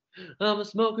joker, I'm a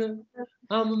smoker,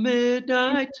 I'm a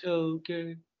midnight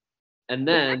toker. And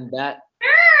then that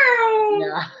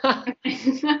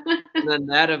and then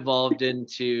that evolved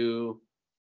into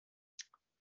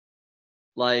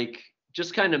like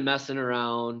just kind of messing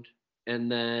around.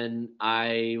 And then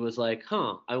I was like,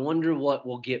 I wonder what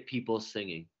will get people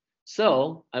singing.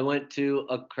 So I went to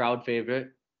a crowd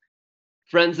favorite,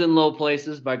 Friends in Low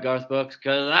Places by Garth Brooks,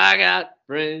 'cause I got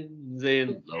friends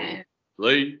in low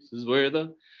places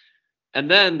and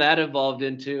then that evolved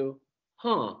into,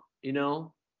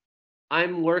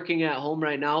 I'm working at home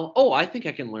right now. Oh, I think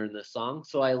I can learn this song.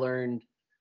 So I learned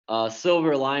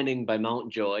Silver Lining by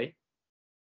Mount Joy.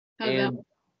 And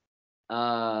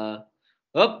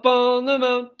up on the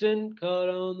mountain, caught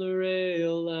on the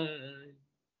rail line.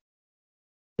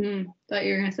 Thought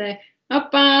you were going to say,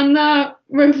 up on the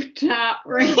rooftop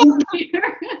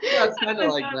reindeer. That's kind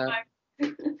of like that.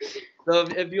 So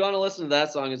if you want to listen to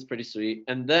that song, it's pretty sweet.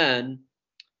 And then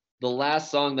the last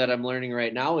song that I'm learning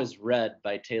right now is Red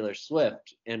by Taylor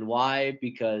Swift. And why?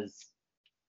 Because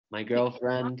my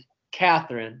girlfriend,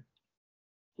 Catherine,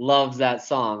 loves that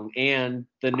song. And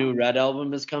the new Red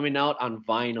album is coming out on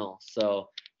vinyl. So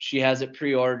she has it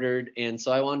pre-ordered. And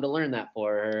so I wanted to learn that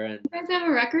for her. And you guys have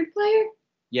a record player?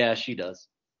 Yeah, she does.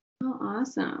 Oh,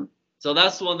 awesome. So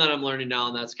that's the one that I'm learning now,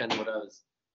 and that's kind of what I was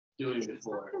doing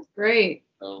before. Great.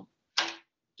 So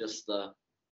just All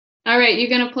right, you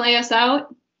gonna play us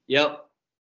out? Yep.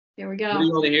 Here we go. What do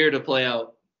you want to hear to play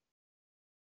out?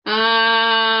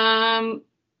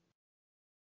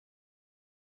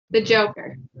 The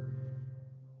Joker.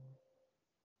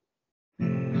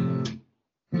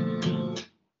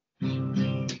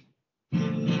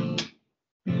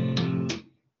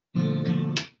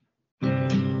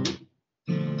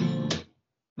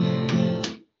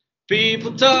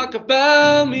 People talk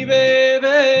about me,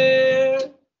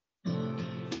 baby.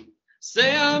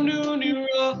 Say I'm doing you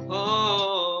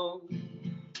wrong.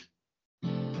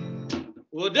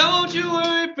 Well, don't you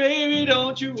worry, baby,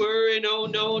 don't you worry, no,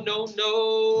 no, no,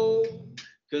 no,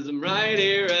 'cause I'm right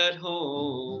here at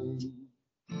home.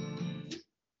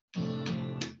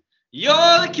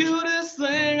 You're the cutest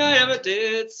thing I ever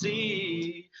did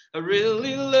see. I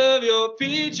really love your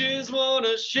peaches,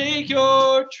 wanna shake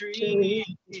your tree.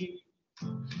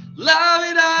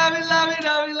 Lovey-dovey,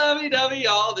 lovey-dovey, lovey-dovey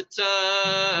all the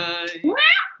time. Wow.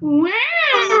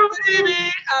 Oh, baby,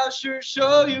 I'll sure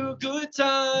show you a good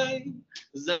time.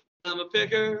 'Cause I'm a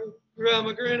picker, I'm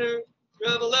a grinner,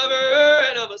 I'm a lover,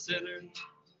 and I'm a sinner.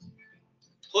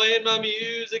 Playing my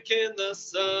music in the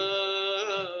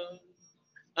sun.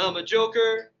 I'm a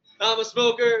joker, I'm a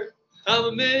smoker, I'm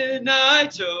a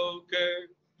midnight toker.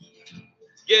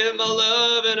 Get my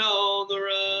lovin' on the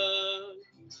run.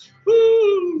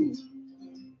 Woo!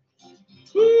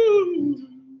 Woo!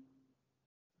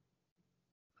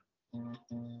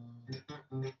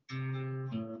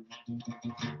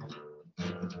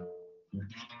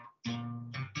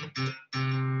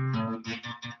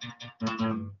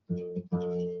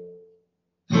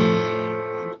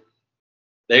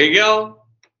 There you go.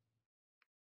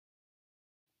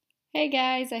 Hey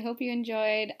guys, I hope you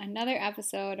enjoyed another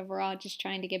episode of We're All Just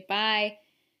Trying to Get By.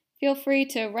 Feel free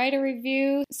to write a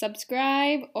review,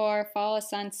 subscribe, or follow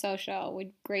us on social.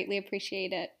 We'd greatly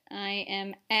appreciate it. I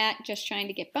am at Just Trying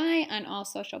to Get By on all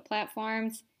social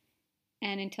platforms.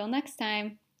 And until next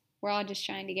time, we're all just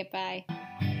trying to get by.